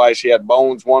riding twice. He had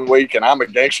bones one week, and I'm a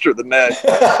gangster the next. He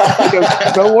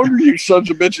goes, no wonder you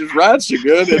sons of bitches ride so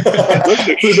good.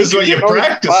 This is what you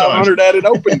practice on. 500 at an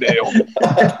open deal.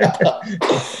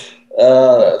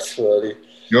 Oh, that's funny.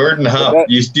 Jordan Huff.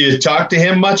 Do you talk to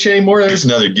him much anymore? There's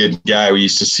another good guy we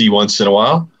used to see once in a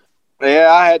while. Yeah,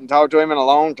 I hadn't talked to him in a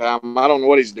long time. I don't know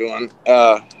what he's doing.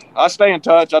 I stay in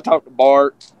touch. I talk to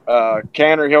Bart.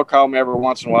 Canner, he'll call me every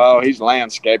once in a while. He's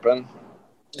landscaping.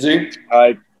 Is he?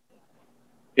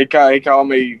 He called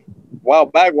me a while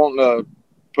back wanting to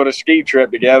put a ski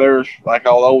trip together, like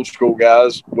all the old school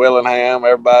guys, Willingham,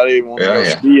 everybody wanted to go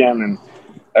skiing. And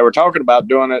they were talking about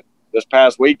doing it this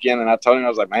past weekend. And I told him, I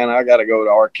was like, man, I got to go to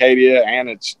Arcadia, and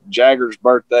it's Jagger's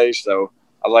birthday. So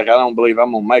I was like, I don't believe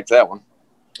I'm going to make that one.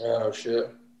 Oh,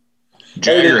 shit.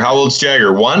 Jagger, how old's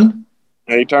Jagger? 1?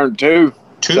 He turned 2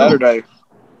 Saturday.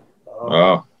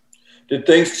 Oh. Did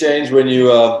things change when you,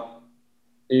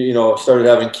 started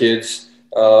having kids?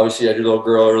 Obviously, you had your little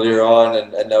girl earlier on,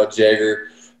 and now Jagger.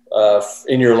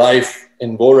 In your life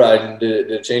in bull riding, did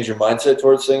it change your mindset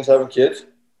towards things, having kids?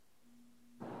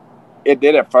 It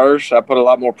did at first. I put a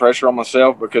lot more pressure on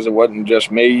myself because it wasn't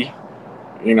just me.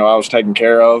 I was taken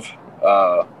care of.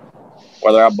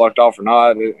 Whether I bucked off or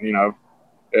not,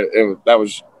 that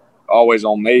was always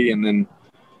on me. And then,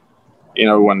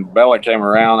 when Bella came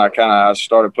around, I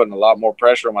started putting a lot more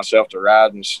pressure on myself to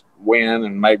ride and win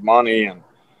and make money. And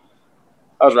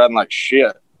I was riding like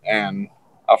shit. And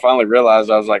I finally realized,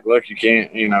 I was like, look, you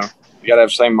can't, you got to have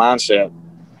the same mindset.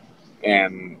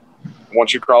 And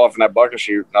once you crawl off in that bucket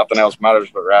chute, nothing else matters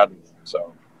but riding.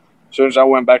 So as soon as I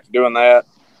went back to doing that,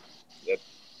 the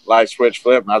light switch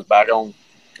flipped and I was back on.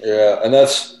 Yeah, and that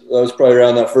was probably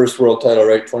around that first world title,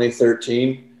 right?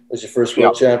 2013 was your first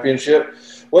world championship.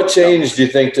 What changed, do you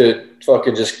think, to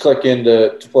fucking just click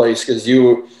into place? Because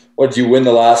you win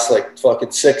the last, like,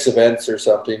 fucking 6 events or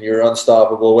something? You were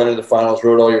unstoppable, went into the finals,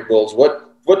 rode all your bulls.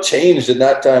 What changed in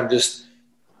that time just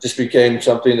became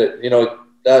something that,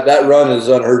 that run is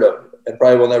unheard of and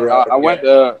probably will never happen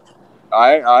again?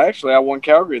 I won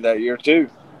Calgary that year too.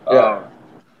 Yeah.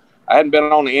 I hadn't been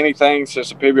on anything since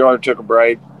the PBR took a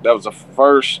break. That was the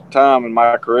first time in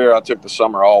my career I took the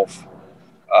summer off.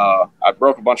 I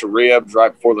broke a bunch of ribs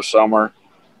right before the summer,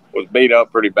 was beat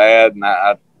up pretty bad, and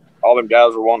all them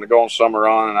guys were wanting to go on summer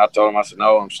run, and I told them, I said,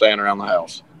 no, I'm staying around the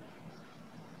house.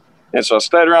 And so I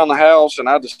stayed around the house, and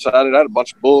I decided I had a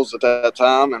bunch of bulls at that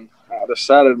time, and I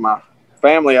decided my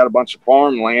family had a bunch of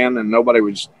farmland, and nobody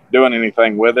was doing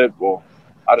anything with it. Well,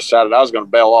 I decided I was going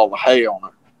to bale all the hay on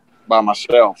it by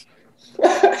myself.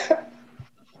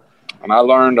 And I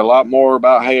learned a lot more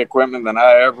about hay equipment than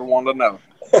I ever wanted to know.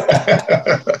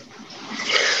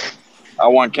 I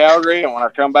won Calgary, and when I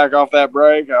come back off that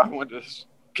break, I went to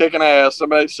kicking ass.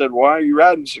 Somebody said, why are you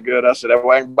riding so good? I said, that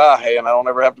way I can buy hay and I don't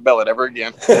ever have to bale it ever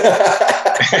again.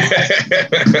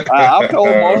 I've told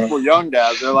multiple young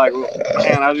guys, they're like,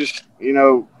 man,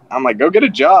 I'm like, go get a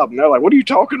job. And they're like, what are you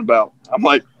talking about? I'm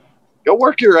like, go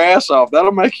work your ass off.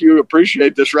 That'll make you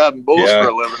appreciate this riding bulls for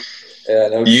a living. Yeah,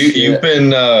 no you've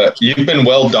been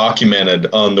well documented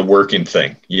on the working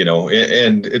thing,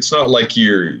 and it's not like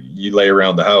you lay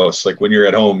around the house. Like when you're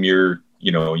at home, you're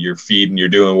feeding, you're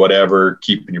doing whatever,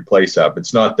 keeping your place up.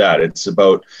 It's not that. It's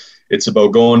about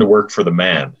going to work for the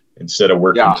man instead of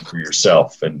working for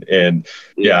yourself. And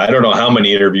I don't know how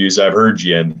many interviews I've heard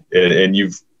you in, and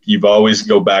you've always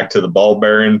go back to the ball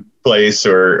bearing place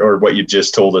or what you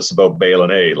just told us about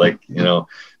baling hay. Like,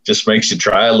 just makes you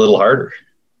try a little harder.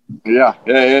 Yeah.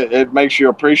 It makes you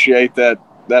appreciate that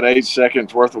 8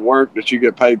 seconds worth of work that you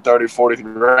get paid 30, 40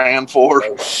 grand for.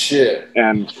 Oh, shit.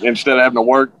 And instead of having to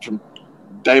work from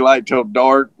daylight till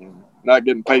dark and not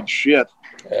getting paid shit.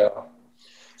 Yeah.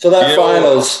 So that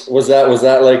finals, was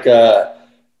that like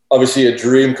obviously a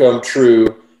dream come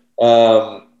true?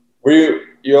 Were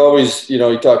you always, you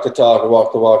talk the talk and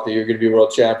walk the walk that you're going to be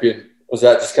world champion? Was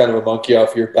that just kind of a monkey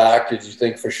off your back? Did you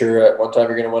think for sure at one time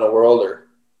you're going to win a world? Or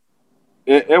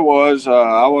it was.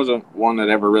 I wasn't one that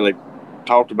ever really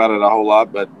talked about it a whole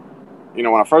lot, but when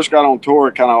I first got on tour,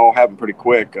 it kind of all happened pretty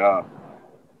quick. I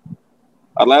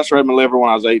lacerated my liver when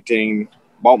I was 18,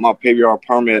 bought my PBR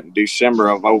permit in December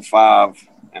of 2005,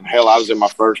 and hell, I was in my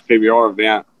first PBR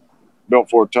event, Built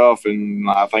Ford Tough, in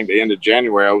I think the end of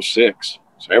January 2006.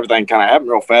 So everything kind of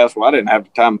happened real fast. Well, I didn't have the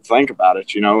time to think about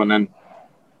it, and then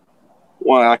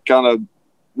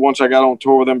once I got on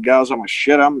tour with them guys, I'm like,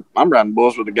 shit, I'm riding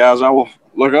bulls with the guys I will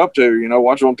look up to,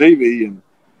 watch on TV. And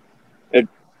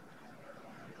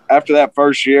after that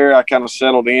first year, I kind of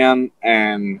settled in,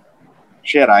 and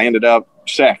shit, I ended up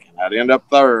second. I'd end up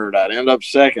third. I'd end up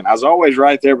second. I was always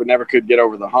right there, but never could get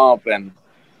over the hump. And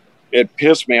it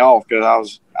pissed me off because I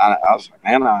was like,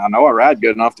 man, I know I ride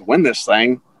good enough to win this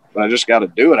thing, but I just got to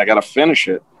do it. I got to finish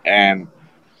it. And,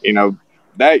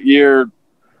 that year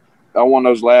I won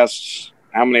those last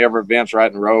how many ever events right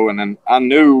in a row. And then I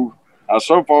knew I was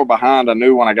so far behind. I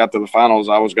knew when I got to the finals,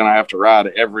 I was going to have to ride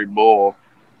every bull,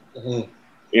 to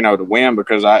win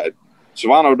because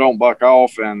Savano don't buck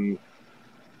off, and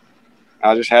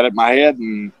I just had it in my head.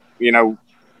 And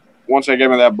once they gave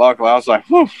me that buckle, I was like,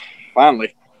 whew,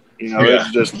 finally.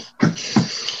 It's just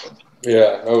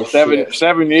no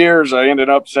 7 years. I ended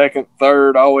up second,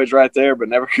 third, always right there, but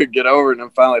never could get over it. And then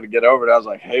finally to get over it, I was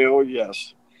like, hell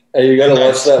yes. Hey, you got to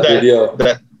watch that video.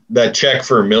 That check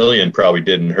for $1 million probably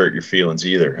didn't hurt your feelings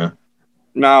either, huh?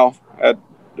 No. I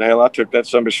took that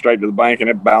somebody straight to the bank, and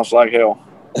it bounced like hell.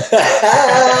 Yeah,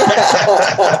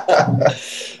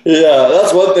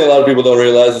 that's one thing a lot of people don't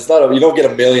realize. It's not you don't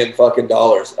get $1 million fucking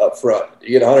dollars up front.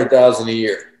 You get $100,000 a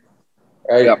year,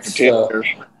 right? Yeah, for 10 years.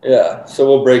 Yeah, so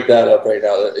we'll break that up right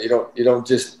now. You don't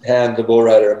just hand the bull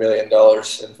rider $1 million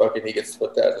and fucking he gets to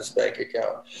put that in his bank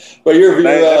account. But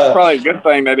that's probably a good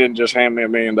thing they didn't just hand me $1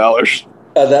 million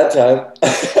at that time.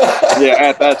 Yeah,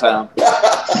 at that time.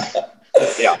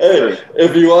 Yeah. Hey,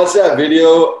 if you watch that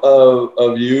video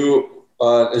of you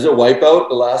on, is it Wipeout,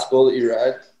 the last bull that you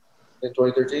ride in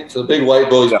 2013? So the big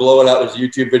white bull, he's blowing out. There's a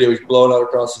YouTube video. He's blowing out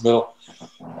across the middle.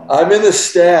 I'm in the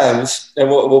stands, and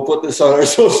we'll put this on our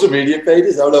social media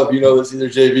pages. I don't know if you know this either,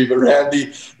 JB, but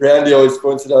Randy always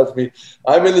points it out to me.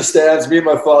 I'm in the stands, me and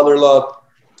my father-in-law,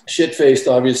 shit-faced,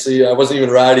 obviously. I wasn't even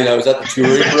riding. I was at the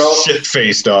touring, bro.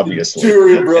 Shit-faced, obviously.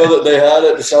 Touring, bro, that they had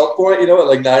at the South Point, at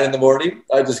like 9 in the morning.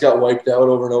 I just got wiped out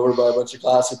over and over by a bunch of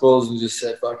classicals and just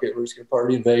said, fuck it, we're just going to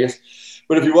party in Vegas.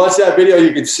 But if you watch that video,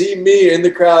 you can see me in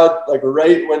the crowd, like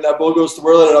right when that bull goes to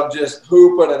whirling, and I'm just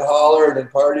hooping and hollering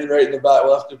and partying right in the back.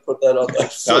 We'll have to put that on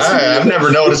that. I've never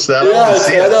noticed that. Yeah,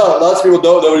 I know. Lots of people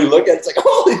don't know when you look at it. It's like,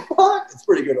 holy fuck. It's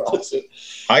pretty good watch it.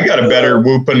 I got a better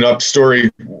whooping up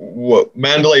story.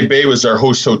 Mandalay Bay was our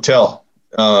host hotel.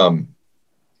 And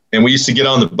we used to get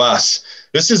on the bus.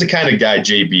 This is the kind of guy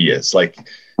JB is. Like,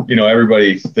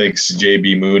 everybody thinks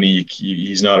JB Mooney,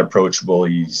 he's not approachable.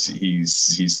 He's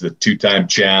the 2-time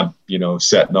champ,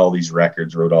 setting all these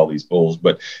records, rode all these bulls.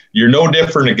 But you're no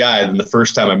different a guy than the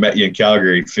first time I met you in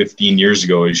Calgary 15 years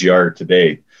ago as you are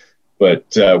today. But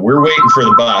we're waiting for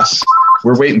the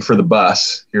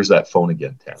bus. Here's that phone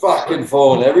again, Tam. Fucking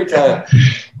phone every time.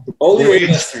 Only we're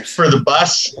waiting for the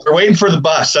bus. We're waiting for the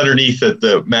bus underneath at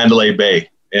the Mandalay Bay.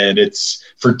 And it's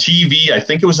for TV. I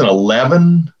think it was an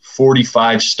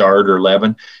 11:45 start or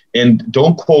 11. And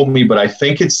don't quote me, but I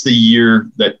think it's the year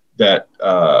that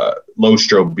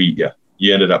Lostro beat you.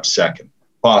 You ended up second,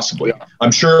 possibly. Yeah.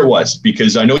 I'm sure it was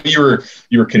because I know you were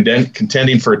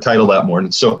contending for a title that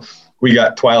morning. So we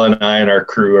got Twyla and I and our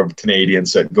crew of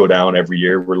Canadians that go down every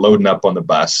year. We're loading up on the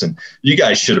bus, and you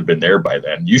guys should have been there by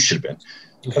then. You should have been.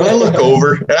 And I look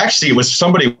over, and actually it was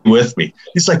somebody with me.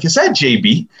 He's like, is that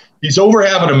JB? He's over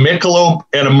having a Michelob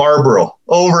and a Marlboro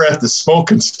over at the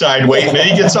smoking side waiting. And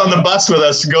he gets on the bus with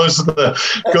us and goes to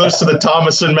the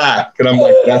Thomas and Mack. And I'm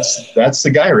like, that's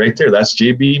the guy right there. That's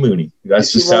JB Mooney.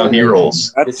 That's just how he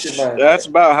rolls. That's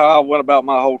about how I went about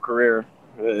my whole career.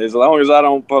 As long as I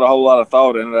don't put a whole lot of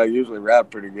thought in it, I usually ride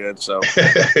pretty good. So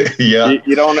yeah,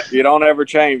 you don't ever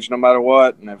change no matter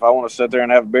what. And if I want to sit there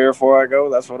and have a beer before I go,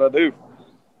 that's what I do.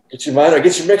 Get your minor,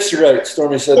 get your mixture right.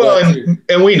 Stormy said that too.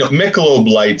 And we know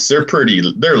Michelob Lights, they're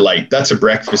light. That's a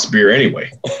breakfast beer anyway.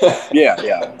 Yeah.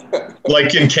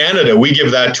 Like in Canada, we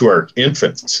give that to our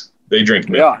infants. They drink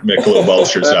Michelob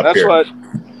Ultras up here.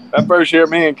 That first year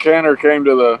me and Kenner came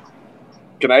to the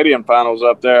Canadian finals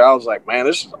up there, I was like, man,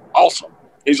 this is awesome.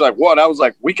 He's like, what? I was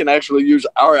like, we can actually use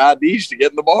our IDs to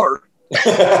get in the bar.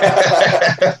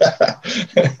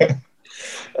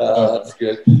 That's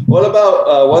good. What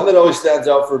about one that always stands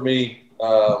out for me?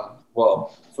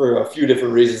 Well, for a few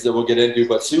different reasons that we'll get into,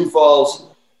 but Sioux Falls,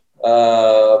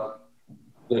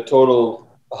 the total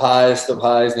highest of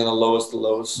highs and the lowest of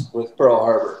lows with Pearl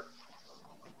Harbor.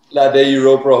 That day you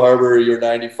rode Pearl Harbor, you were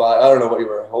 95. I don't know what you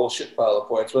were, a whole shit pile of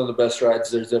points. One of the best rides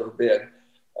there's ever been.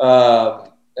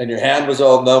 And your hand was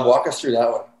all numb. Walk us through that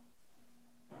one.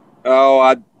 Oh,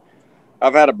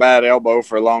 I've had a bad elbow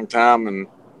for a long time, and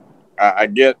I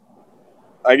get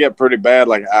pretty bad.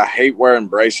 Like, I hate wearing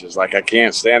braces. Like, I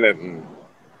can't stand it. And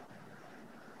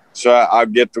so I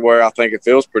get to where I think it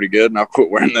feels pretty good, and I'll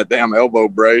quit wearing that damn elbow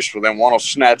brace. Well, then one will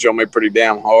snatch on me pretty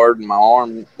damn hard, and my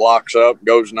arm locks up,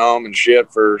 goes numb and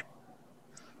shit for,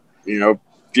 a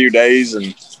few days.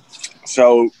 And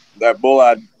so that bull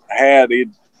I had,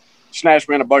 he'd snatched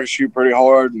me in a bucket chute pretty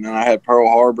hard, and then I had Pearl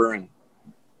Harbor, and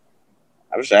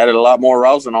I just added a lot more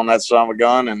rosin on that son of a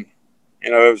gun, and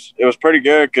it was pretty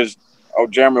good because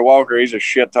Jeremy Walker, he's a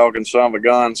shit talking son of a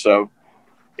gun. So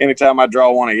anytime I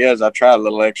draw one of his, I try a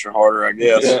little extra harder, I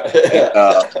guess.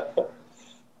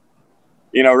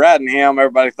 you know, riding him,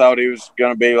 everybody thought he was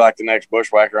going to be like the next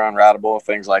Bushwhacker, unrideable,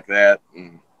 things like that.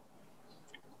 And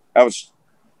I was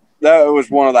 10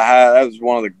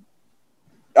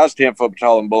 foot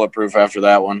tall and bulletproof after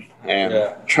that one. And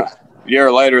a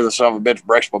year later, the son of a bitch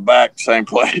breaks my back, same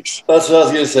place. That's what I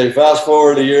was going to say. Fast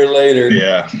forward a year later.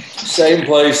 Yeah. Same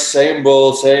place, same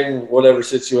bull, same whatever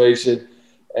situation,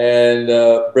 and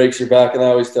breaks your back. And I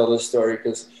always tell this story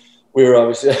because we were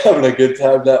obviously having a good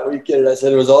time that weekend. And I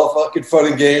said it was all fucking fun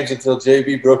and games until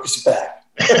JB broke his back.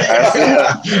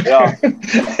 Yeah.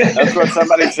 That's what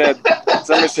somebody said.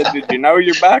 Somebody said, "Did you know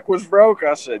your back was broke?"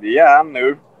 I said, "Yeah, I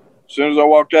knew." As soon as I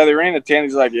walked out of the arena,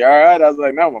 Tanny's like, "You all right?" I was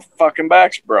like, "No, my fucking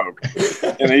back's broke."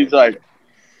 And he's like,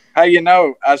 "How you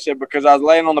know?" I said, "Because I was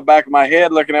laying on the back of my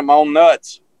head looking at my own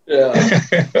nuts." Yeah.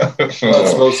 That's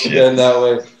supposed to be done that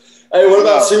way. Hey, what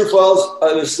about Sioux Falls?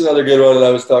 This is another good one. And I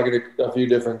was talking to a few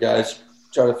different guys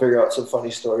trying to figure out some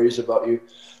funny stories about you.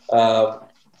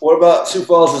 What about Sioux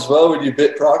Falls as well when you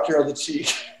bit Proctor on the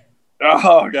cheek?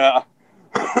 Oh, God.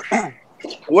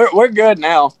 We're good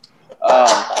now.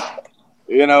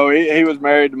 You know, he was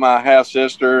married to my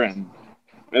half-sister, and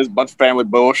there's a bunch of family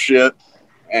bullshit.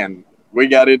 And we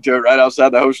got into it right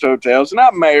outside the host hotels. And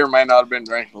I may or may not have been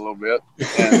drinking a little bit.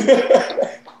 And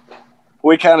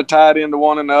we kind of tied into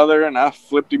one another, and I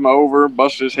flipped him over,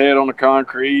 busted his head on the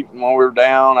concrete. And when we were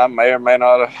down, I may or may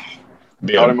not have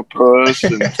called him a puss.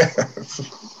 And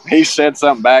he said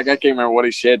something back. I can't remember what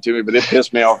he said to me, but it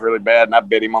pissed me off really bad, and I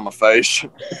bit him on the face.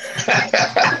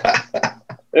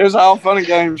 It was all fun and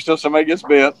games until somebody gets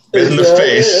bit. In the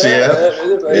face,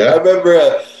 yeah. I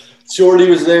remember Shorty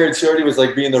was there, and Shorty was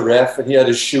like being the ref, and he had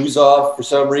his shoes off for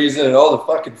some reason, and all the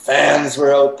fucking fans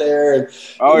were out there. And,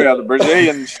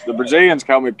 the Brazilians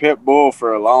called me Pit Bull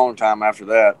for a long time after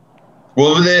that.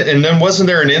 Well, and then wasn't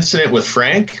there an incident with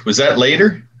Frank? Was that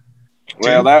later?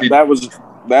 Well, that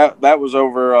was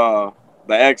over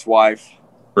the ex-wife.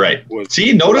 Right.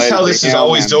 See, notice how this is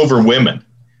always over women.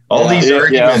 All these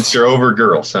arguments are over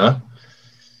girls, huh?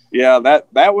 Yeah,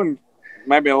 that one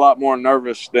made me a lot more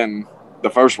nervous than the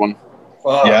first one.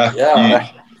 Yeah.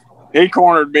 He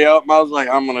cornered me up, and I was like,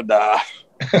 I'm going to die.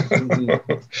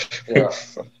 Yeah.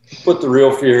 Put the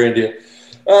real fear into you.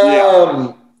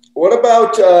 What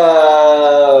about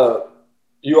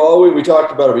we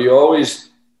talked about it, but you always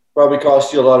probably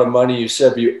cost you a lot of money, you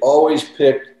said, but you always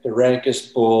picked the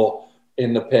rankest bull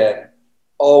in the pen.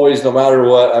 Always, no matter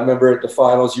what. I remember at the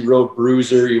finals, you rode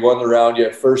Bruiser, you won the round, you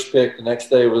had first pick. The next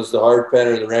day was the hard pen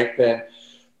or the rank pen.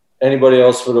 Anybody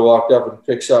else would have walked up and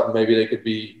picked something, maybe they could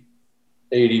be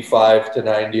 85 to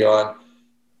 90 on.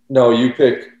 No, you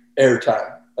picked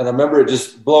airtime. And I remember it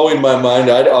just blowing my mind.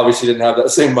 I obviously didn't have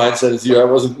that same mindset as you. I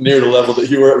wasn't near the level that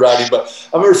you were at riding, but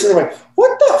I remember sitting there like,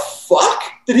 what the fuck?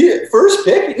 Did he first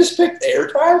pick? He just picked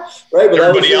airtime, right? But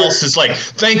everybody else is like,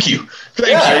 thank you.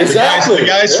 Exactly.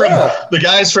 The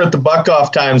guys from the Buck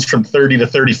Off times from 30 to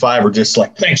 35 are just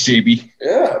like, thanks, JB.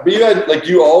 Yeah, but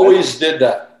you always did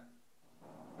that.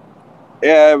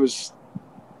 Yeah, it was.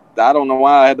 I don't know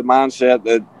why I had the mindset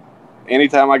that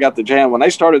anytime I got the jam, when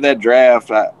they started that draft,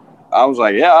 I was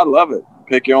like, yeah, I love it.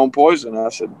 Pick your own poison. I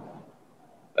said,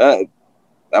 that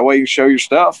way you can show your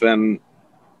stuff. And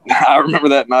I remember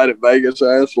that night at Vegas,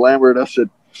 I asked Lambert, I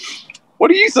said, what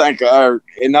do you think?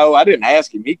 No, I didn't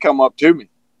ask him. He come up to me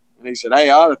and he said,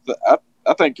 hey, I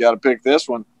think you ought to pick this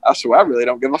one. I said, well, I really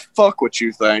don't give a fuck what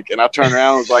you think. And I turned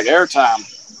around and was like,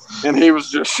 airtime. And he was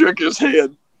just shook his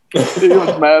head. He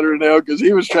was madder than hell because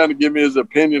he was trying to give me his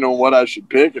opinion on what I should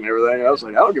pick and everything. I was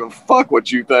like, I don't give a fuck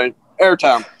what you think.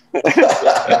 Airtime.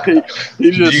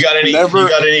 he just you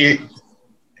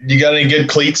got any good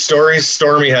cleat stories?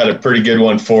 Stormy had a pretty good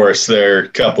one for us there a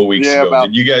couple weeks ago.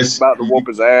 Did you guys about to whoop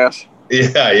his ass?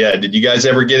 Yeah. Did you guys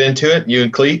ever get into it, you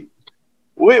and Cleat?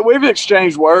 We've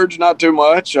exchanged words, not too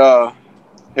much. He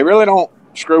really don't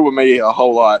screw with me a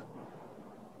whole lot,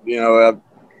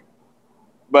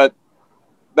 but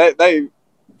they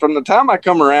from the time I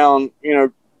come around,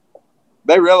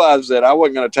 they realized that I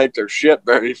wasn't going to take their shit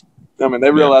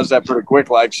they realized that pretty quick,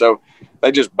 so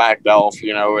they just backed off,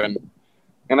 and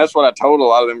that's what I told a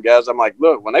lot of them guys. I'm like,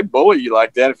 look, when they bully you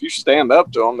like that, if you stand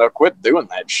up to them, they'll quit doing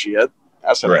that shit.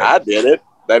 I said, right. I did it.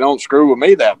 They don't screw with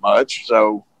me that much.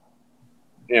 So,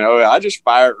 I just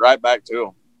fire it right back to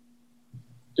them.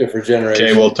 Different generation.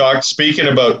 Okay, well, speaking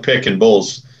about picking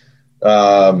bulls,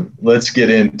 let's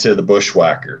get into the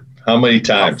Bushwhacker. How many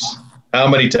times?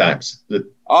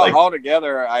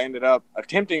 Altogether, I ended up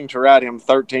attempting to ride him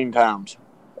 13 times.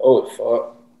 Oh,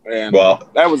 fuck. And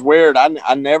that was weird.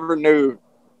 I never knew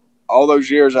all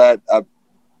those years.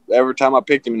 Every time I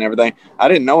picked him and everything, I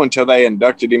didn't know until they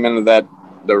inducted him into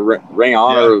the Ring of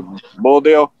Honor bull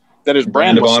deal. That his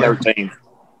brand of was honor. 13.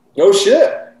 No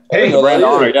shit. Hey, I didn't know Brand that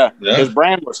honor, either. yeah. His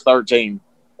brand was 13.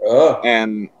 Oh.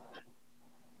 And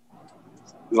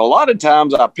a lot of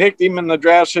times I picked him in the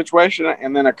draft situation,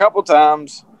 and then a couple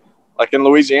times, like in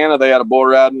Louisiana, they had a bull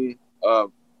riding,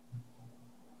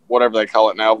 whatever they call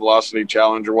it now, velocity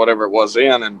challenge or whatever it was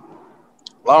in, and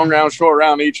long round, short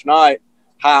round each night.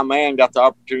 High man got the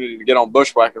opportunity to get on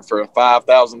Bushwhacker for a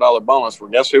 $5,000 bonus.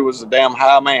 Well, guess who was the damn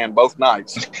high man both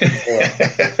nights?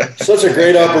 Such a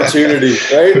great opportunity,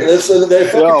 right? PBR does for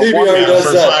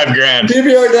that. $5,000.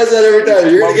 PBR does that every time.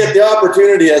 You're going to get the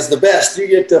opportunity as the best. You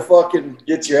get to fucking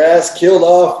get your ass killed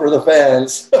off for the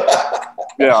fans.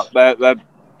 Yeah, that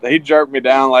he jerked me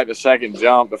down like the second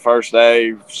jump the first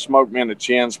day, smoked me in the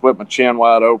chin, split my chin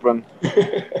wide open.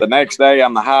 The next day,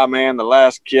 I'm the high man. The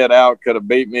last kid out could have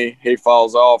beat me. He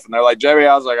falls off, and they're like, JB,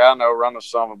 I was like, I know, run the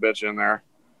son of a bitch in there.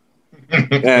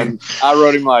 And I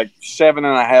rode him like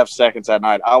 7.5 seconds that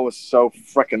night. I was so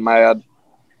freaking mad.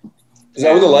 Is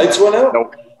that when the lights went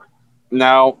out?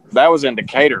 No, that was in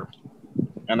Decatur.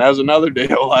 And that was another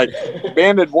deal. Like,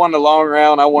 Ben had won the long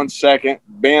round. I won second.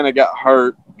 Ben had got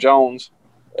hurt, Jones.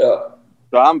 Yeah.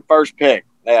 So I'm first pick.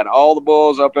 They had all the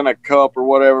bulls up in a cup or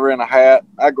whatever in a hat.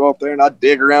 I go up there and I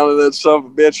dig around with that son of a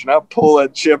bitch and I pull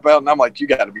that chip out and I'm like, you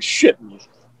got to be shitting me.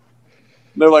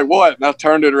 And they're like, what? And I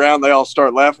turned it around. They all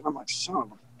start laughing. I'm like, son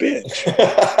of a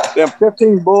bitch. They have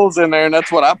 15 bulls in there and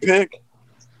that's what I pick.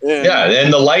 And, yeah,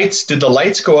 and the lights, did the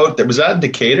lights go out? Was that in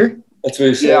Decatur? That's what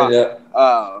he said, yeah.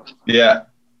 Yeah.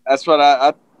 That's what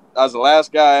I was the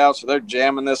last guy out, so they're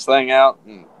jamming this thing out.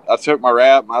 And I took my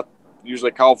wrap. I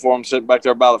usually call for him sitting back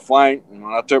there by the flank. And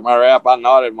when I took my wrap, I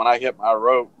nodded. When I hit my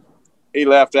rope, he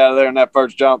left out of there in that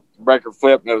first jump, breaker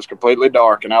flipped, and it was completely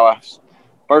dark. And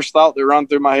first thought that run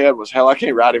through my head was, hell, I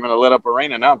can't ride him in a lit up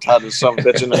arena. Now I'm tied to some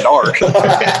bitch in the dark.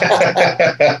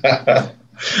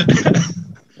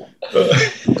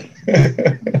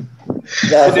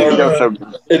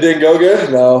 It didn't go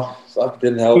good? No. Fuck,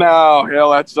 didn't help. No,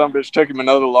 hell, that son bitch took him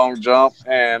another long jump.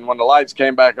 And when the lights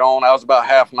came back on, I was about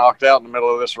half knocked out in the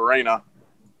middle of this arena.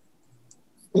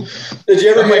 Did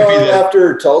you ever get on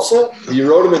after Tulsa? You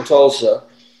rode him in Tulsa.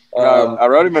 I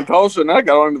rode him in Tulsa, and I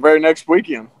got on him the very next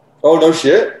weekend. Oh, no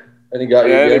shit. And he got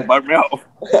you again. He bugged me off.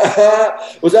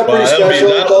 Was that pretty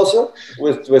special in Tulsa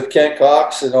with Kent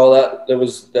Cox and all that? That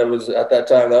was at that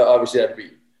time. That obviously had to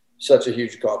be such a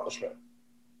huge accomplishment.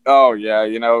 Oh yeah,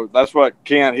 that's what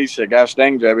Kent. He said, "Gosh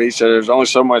dang, JB," he said, "There's only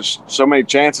so many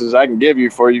chances I can give you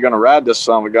before you're going to ride this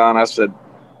son of a gun." I said,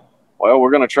 "Well,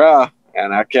 we're going to try,"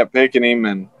 and I kept picking him,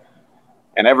 and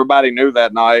everybody knew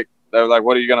that night. They were like,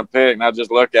 "What are you going to pick?" And I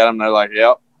just looked at them. They're like,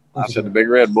 "Yep." I said, "The Big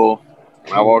Red Bull."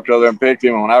 And I walked over there and picked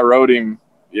him. And when I rode him,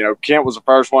 Kent was the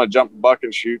first one to jump the buck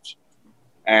and shoots,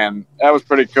 and that was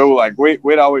pretty cool. Like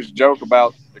we'd always joke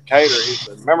about Decatur. He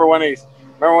said, "Remember when he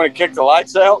kicked the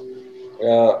lights out?"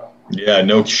 Yeah,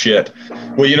 no shit.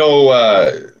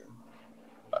 Well,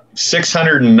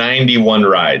 691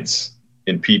 rides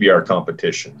in PBR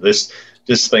competition.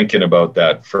 Just thinking about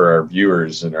that for our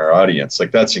viewers and our audience, like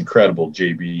that's incredible,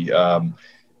 JB.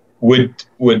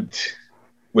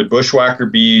 Would Bushwhacker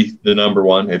be the number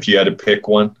one if you had to pick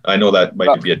one? I know that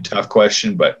might be a tough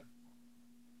question, but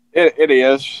it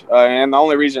is. And the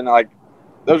only reason, like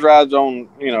those rides on,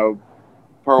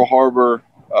 Pearl Harbor,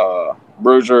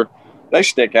 Bruiser, they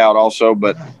stick out also,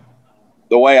 but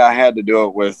the way I had to do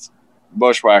it with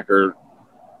Bushwhacker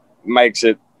makes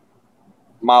it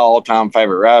my all-time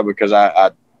favorite ride because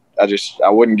I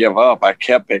wouldn't give up. I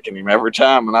kept picking him every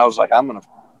time, and I was like,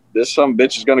 this some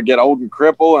bitch is gonna get old and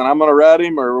cripple, and I'm gonna ride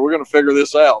him, or we're gonna figure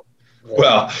this out.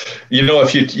 Well,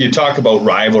 if you talk about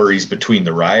rivalries between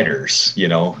the riders, you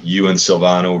and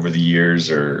Silvano over the years,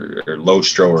 or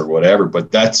Lostro or whatever,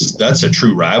 but that's a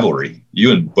true rivalry.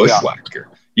 You and Bushwhacker.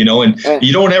 And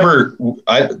you don't ever,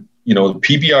 the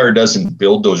PBR doesn't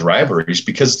build those rivalries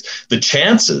because the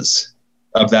chances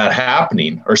of that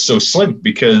happening are so slim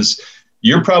because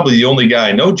you're probably the only guy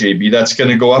I know, JB, that's going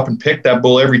to go up and pick that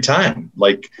bull every time.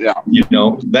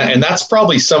 And that's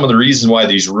probably some of the reason why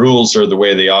these rules are the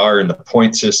way they are and the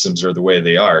point systems are the way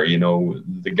they are.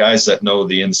 The guys that know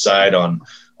the inside on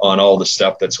all the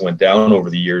stuff that's went down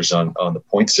over the years on the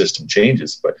point system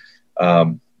changes. But,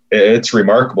 it's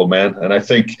remarkable, man. And I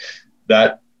think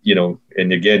that,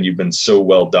 and again, you've been so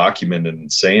well documented in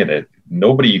saying it.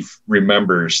 Nobody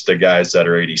remembers the guys that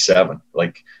are 87,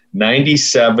 like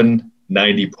 97,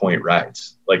 90-point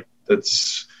rides. Like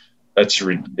it's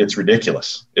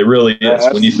ridiculous. It really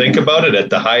is. When you think about it at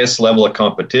the highest level of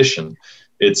competition,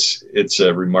 it's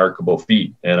a remarkable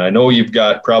feat. And I know you've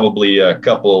got probably a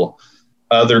couple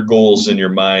other goals in your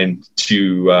mind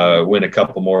to win a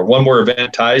couple more? One more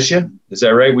event ties you. Is that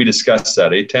right? We discussed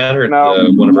that, Tanner? No,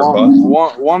 one of our pods?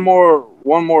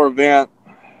 One more event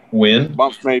win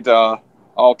bumps me to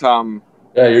all-time.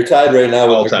 Yeah, you're tied right now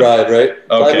with All-time. McBride, right?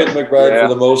 Okay. Tied with McBride for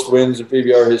the most wins in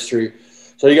PBR history.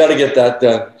 So you got to get that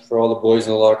done for all the boys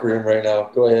in the locker room right now.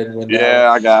 Go ahead and win that.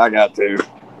 Yeah, I got to.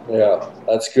 Yeah,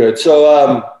 that's good.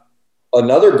 So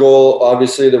another goal,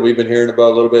 obviously, that we've been hearing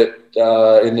about a little bit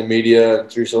in the media and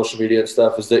through social media and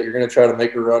stuff is that you're going to try to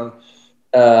make a run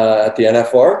at the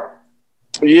NFR.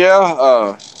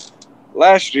 Yeah,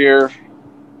 last year,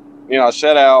 I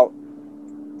set out.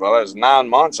 Well, it was 9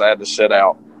 months I had to sit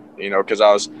out, because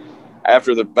I was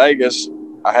after the Vegas.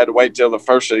 I had to wait till the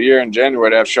first of the year in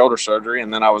January to have shoulder surgery,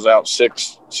 and then I was out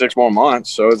six more months.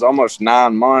 So it was almost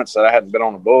 9 months that I hadn't been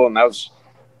on a bull, and that was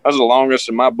the longest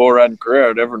in my bull riding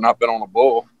career I'd ever not been on a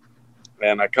bull.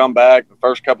 And I come back, the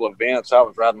first couple of events, I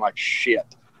was riding like shit.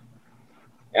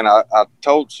 And I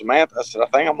told Samantha, I said, I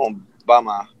think I'm going to buy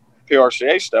my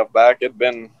PRCA stuff back. It'd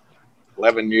been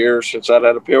 11 years since I'd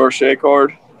had a PRCA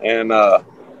card. And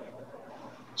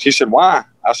she said, why?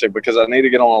 I said, because I need to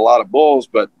get on a lot of bulls,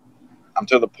 but I'm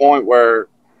to the point where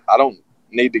I don't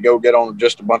need to go get on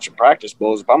just a bunch of practice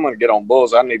bulls. If I'm going to get on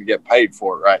bulls, I need to get paid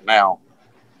for it right now.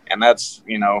 And that's,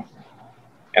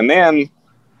 and then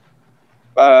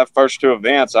by the first 2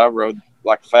 events, I rode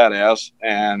like a fat ass,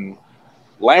 and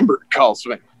Lambert calls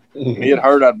me. He had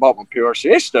heard I'd bought my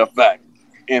PRCA stuff back.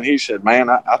 And he said, man,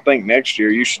 I think next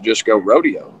year you should just go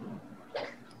rodeo.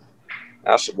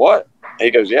 I said, what?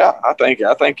 He goes, yeah, I think you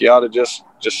ought to just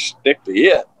stick to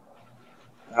it.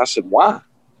 I said, why?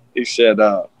 He said,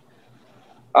 I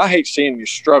hate seeing you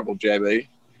struggle, JB.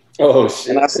 Oh,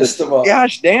 shit. And I said,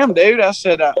 gosh damn, dude. I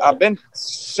said, I've been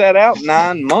set out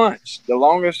 9 months, the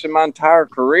longest in my entire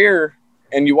career,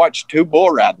 and you watch 2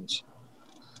 bull ridings.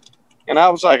 And I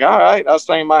was like, all right. I was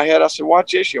thinking in my head, I said,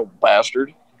 watch this, you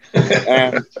bastard.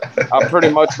 And I pretty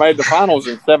much made the finals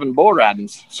in 7 bull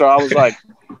ridings. So I was like,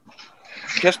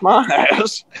 kiss my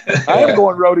ass. I am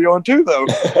going rodeoing too, though.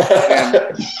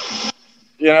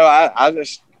 And,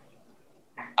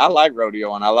 I like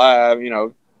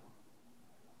rodeoing.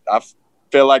 I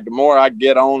feel like the more I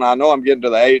get on, I know I'm getting to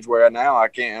the age where now I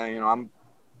can't, I'm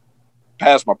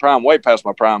past my prime, way past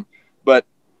my prime. But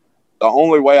the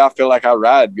only way I feel like I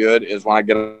ride good is when I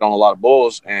get on a lot of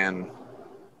bulls. And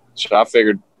so I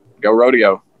figured go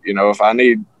rodeo. If I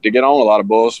need to get on a lot of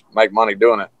bulls, make money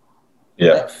doing it.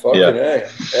 Yeah. Yeah.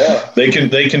 They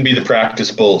can be the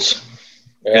practice bulls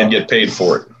and get paid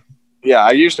for it. Yeah,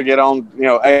 I used to get on,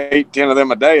 8, 10 of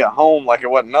them a day at home like it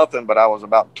wasn't nothing, but I was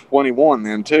about 21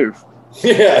 then too.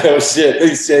 Yeah, no shit.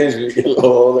 These changed when you get a little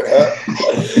older.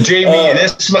 JB,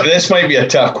 this might be a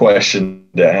tough question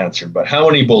to answer, but how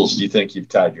many bulls do you think you've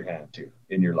tied your hand to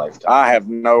in your lifetime? I have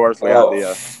no earthly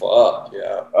idea. Fuck,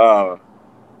 yeah.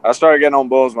 I started getting on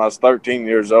bulls when I was 13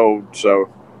 years old, so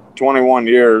 21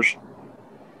 years.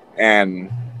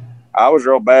 And I was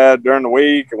real bad during the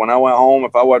week. When I went home,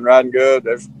 if I wasn't riding good,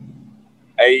 there's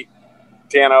 8,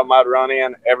 10 of them I'd run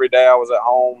in. Every day I was at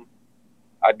home.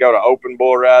 I'd go to open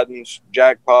bull ridings,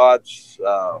 jackpots.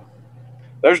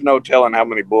 There's no telling how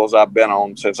many bulls I've been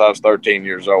on since I was 13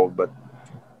 years old, but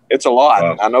it's a lot.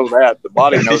 Wow. I know that. The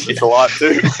body knows it's a lot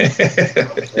too.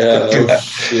 Yeah, no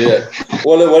shit.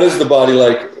 What is the body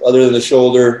like other than the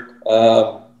shoulder?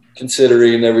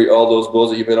 Considering all those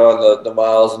bulls that you've been on, the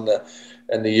miles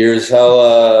and the years,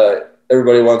 how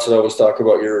everybody wants to always talk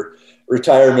about your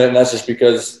retirement, and that's just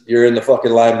because you're in the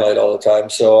fucking limelight all the time.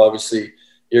 So obviously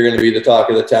you're going to be the talk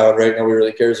of the town. Right? Nobody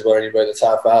really cares about anybody that's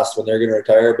half-assed when they're going to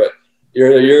retire, but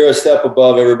you're a step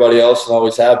above everybody else and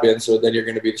always have been. So then you're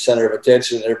going to be the center of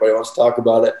attention. Everybody wants to talk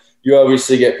about it. You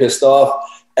obviously get pissed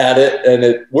off at it, and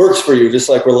it works for you. Just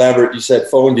like when Lambert, you said,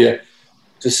 phoned you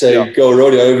to say, go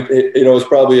rodeo. It was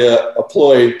probably a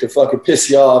ploy to fucking piss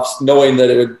you off, knowing that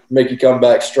it would make you come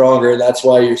back stronger. And that's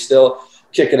why you're still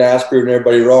kicking ass, proving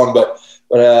everybody wrong. But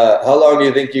how long do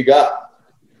you think you got?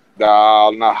 No,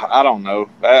 I don't know.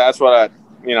 That's what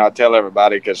I tell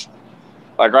everybody, because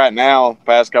like right now,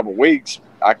 past couple of weeks,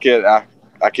 I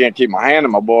can't keep my hand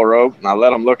in my bull rope, and I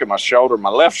let them look at my shoulder, my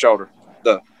left shoulder,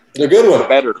 the good one, the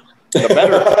better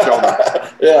shoulder.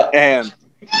 Yeah. And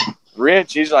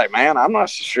Rich, he's like, man, I'm not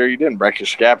so sure you didn't break your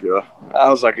scapula. I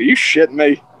was like, are you shitting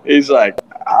me? He's like,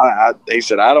 he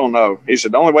said, I don't know. He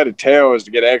said, the only way to tell is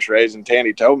to get x-rays. And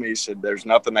Tandy told me, he said, there's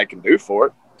nothing they can do for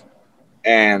it.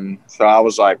 And so I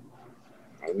was like,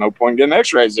 there's no point in getting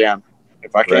x-rays in.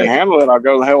 If I can't handle it, I'll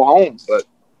go the hell home. But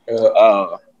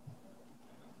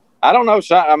I don't know.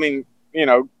 So, I mean,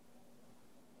 it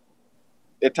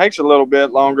takes a little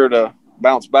bit longer to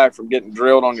bounce back from getting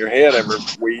drilled on your head every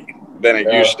week than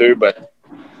it used to. But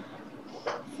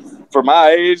for my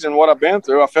age and what I've been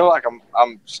through, I feel like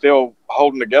I'm still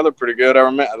holding together pretty good. I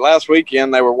remember last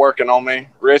weekend they were working on me.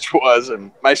 Rich was,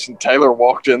 and Mason Taylor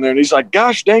walked in there and he's like,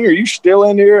 "Gosh dang, are you still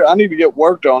in here? I need to get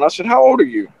worked on." I said, "How old are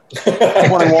you?"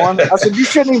 21. I said, "You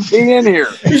shouldn't even be in here."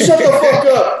 You shut the fuck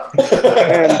up.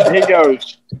 And he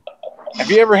goes, "Have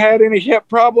you ever had any hip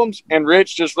problems?" And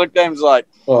Rich just looked at him and was like,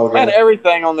 "Man,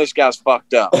 everything on this guy's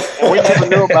fucked up." And we never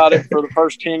knew about it for the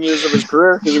first 10 years of his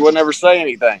career because he would never say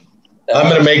anything. I'm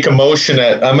going to make a motion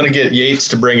I'm going to get Yates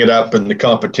to bring it up in the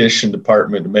competition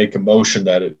department to make a motion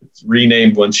that it's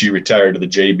renamed once you retire to the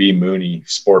JB Mooney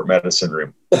Sport Medicine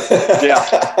Room. Yeah.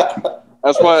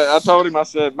 That's what I told him. I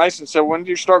said, Mason said, "When did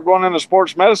you start going into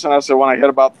sports medicine?" I said, "When I hit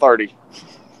about 30.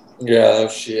 Yeah, no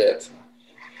shit.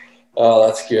 Oh,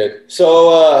 that's good.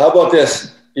 So how about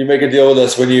this? You make a deal with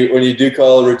us when you do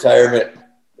call a retirement.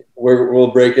 We'll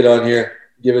break it on here.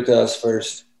 Give it to us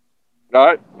first. All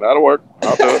right, that'll work.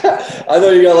 I'll do it. I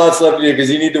know you got lots left to do because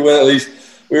you need to win at least.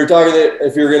 We were talking that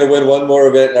if you're going to win one more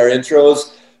event in our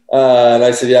intros, and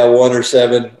I said, yeah, 1 or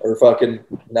 7 or fucking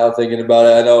now thinking about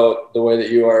it. I know the way that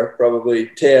you are, probably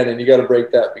 10, and you got to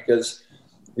break that because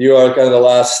you are kind of the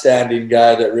last standing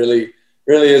guy that really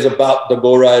is about the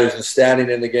bull riders and standing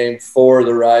in the game for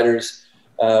the riders.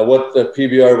 What the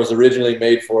PBR was originally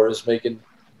made for is making,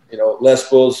 less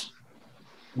bulls,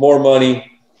 more money,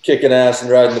 kicking ass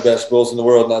and riding the best bulls in the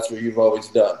world, and that's what you've always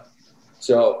done.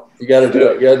 So you got to do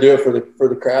it. You got to do it for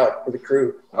the crowd, for the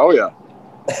crew. Oh yeah,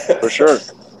 for sure.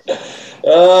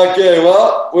 Okay,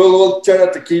 well, we'll try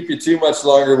not to keep you too much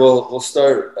longer. We'll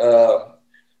start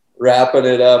wrapping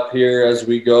it up here as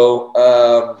we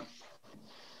go.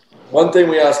 One thing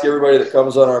we ask everybody that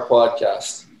comes on our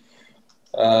podcast,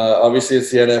 obviously it's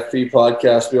the NFP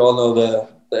podcast. We all know the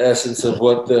essence of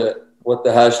what the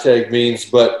hashtag means,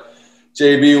 but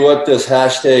JB, what does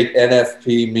hashtag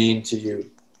NFP mean to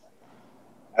you?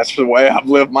 That's the way I've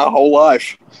lived my whole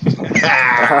life.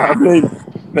 I mean,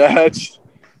 that's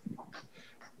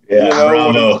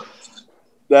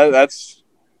that's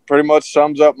pretty much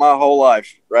sums up my whole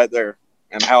life right there,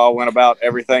 and how I went about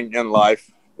everything in life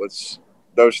was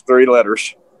those 3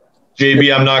 letters.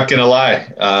 JB, I'm not gonna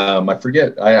lie. I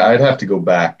forget. I'd have to go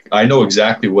back. I know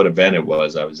exactly what event it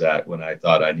was I was at when I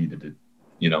thought I needed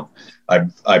to.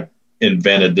 I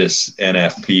invented this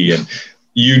NFP, and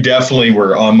you definitely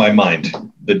were on my mind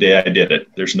the day I did it.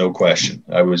 There's no question.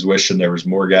 I was wishing there was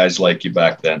more guys like you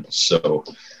back then. So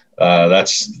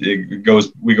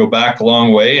we go back a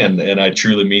long way, and I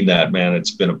truly mean that, man.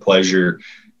 It's been a pleasure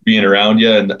being around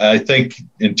you, and I think,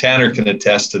 and Tanner can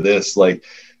attest to this, we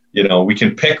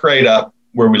can pick right up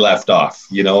where we left off.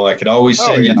 I could always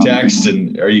send you a text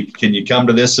and can you come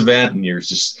to this event? And you're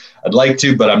just, I'd like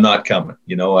to, but I'm not coming,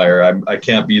 I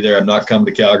can't be there. I'm not coming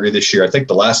to Calgary this year. I think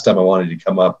the last time I wanted to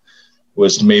come up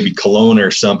was to maybe Kelowna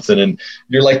or something. And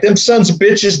you're like, them sons of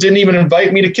bitches didn't even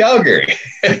invite me to Calgary.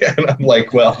 And I'm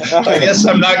like, well, I guess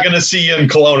I'm not going to see you in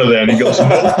Kelowna then. He goes,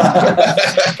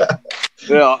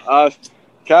 yeah,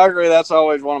 Calgary, that's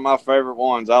always one of my favorite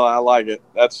ones. I like it.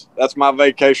 That's my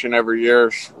vacation every year,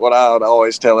 is what I would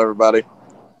always tell everybody.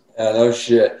 Yeah, no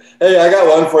shit. Hey, I got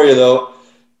one for you, though.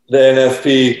 The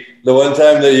NFP. The one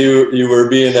time that you were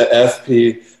being an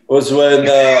FP was when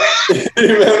you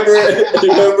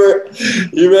remember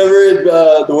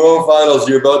the World Finals.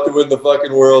 You're about to win the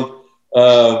fucking world,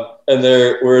 and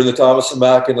we're in the Thomas and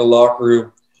Mack in the locker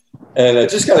room, and it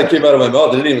just kind of came out of my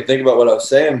mouth. I didn't even think about what I was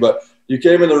saying, but you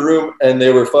came in the room and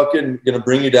they were fucking going to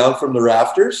bring you down from the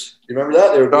rafters. You remember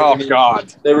that?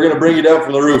 God. They were going to bring you down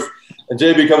from the roof. And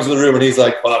JB comes in the room and he's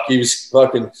like, fuck, he was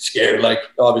fucking scared.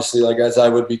 Obviously, as I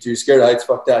would be too scared of heights,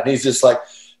 fuck that. And he's just like,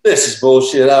 this is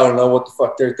bullshit. I don't know what the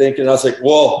fuck they're thinking. And I was like,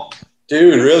 whoa,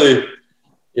 dude, really?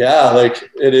 Yeah,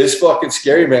 it is fucking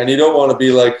scary, man. You don't want to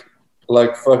be like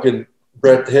fucking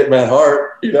Bret the Hitman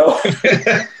Hart, You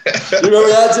remember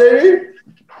that, JB?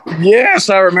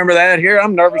 Yes, I remember that. Here,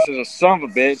 I'm nervous as a son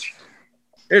of a bitch.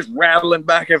 It's rattling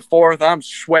back and forth. I'm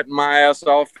sweating my ass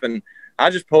off, and I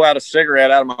just pull out a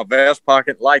cigarette out of my vest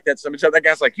pocket, light that. Somebody said, that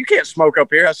guy's like, you can't smoke up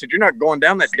here. I said, you're not going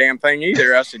down that damn thing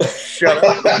either. I said, shut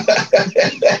up.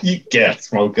 You can't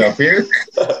smoke up here.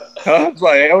 I was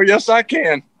like, oh, yes, I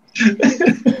can.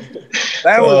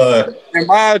 That was, in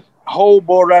my whole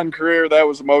bull riding career, that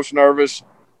was the most nervous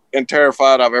and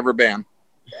terrified I've ever been.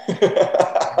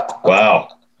 Wow.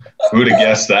 Who'd have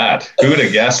guessed that?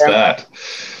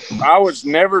 I was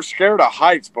never scared of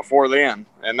heights before then.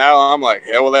 And now I'm like,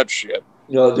 hell with that shit.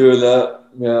 You're doing that.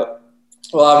 Yeah.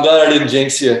 Well, I'm glad I didn't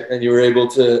jinx you and you were able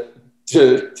to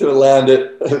land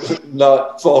it,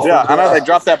 not fall. Yeah, I know they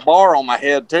dropped that bar on my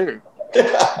head too.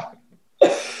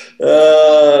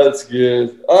 That's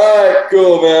good. All right,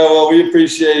 cool, man. Well, we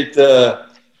appreciate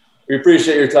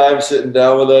your time sitting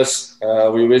down with us.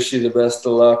 We wish you the best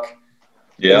of luck.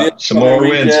 Yeah, some more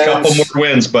wins. Couple more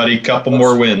wins, buddy. Couple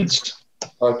more wins.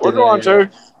 We're going to.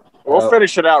 We'll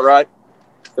finish it out right.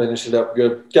 Finish it up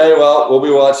good. Okay, well, we'll be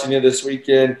watching you this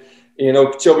weekend in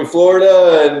Okeechobee,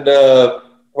 Florida, and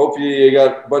hopefully you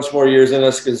got a bunch more years in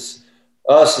us, because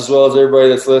us, as well as everybody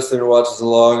that's listening and watches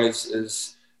along,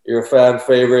 is you're a fan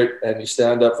favorite, and you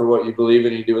stand up for what you believe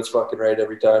in. You do what's fucking right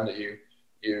every time that you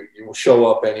will show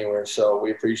up anywhere. So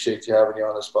we appreciate you having you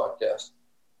on this podcast.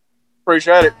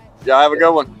 Appreciate it. Y'all have a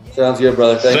good one. Sounds good,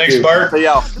 brother. Thanks, Bart. See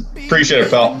y'all. Appreciate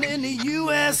it, pal. In the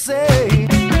USA.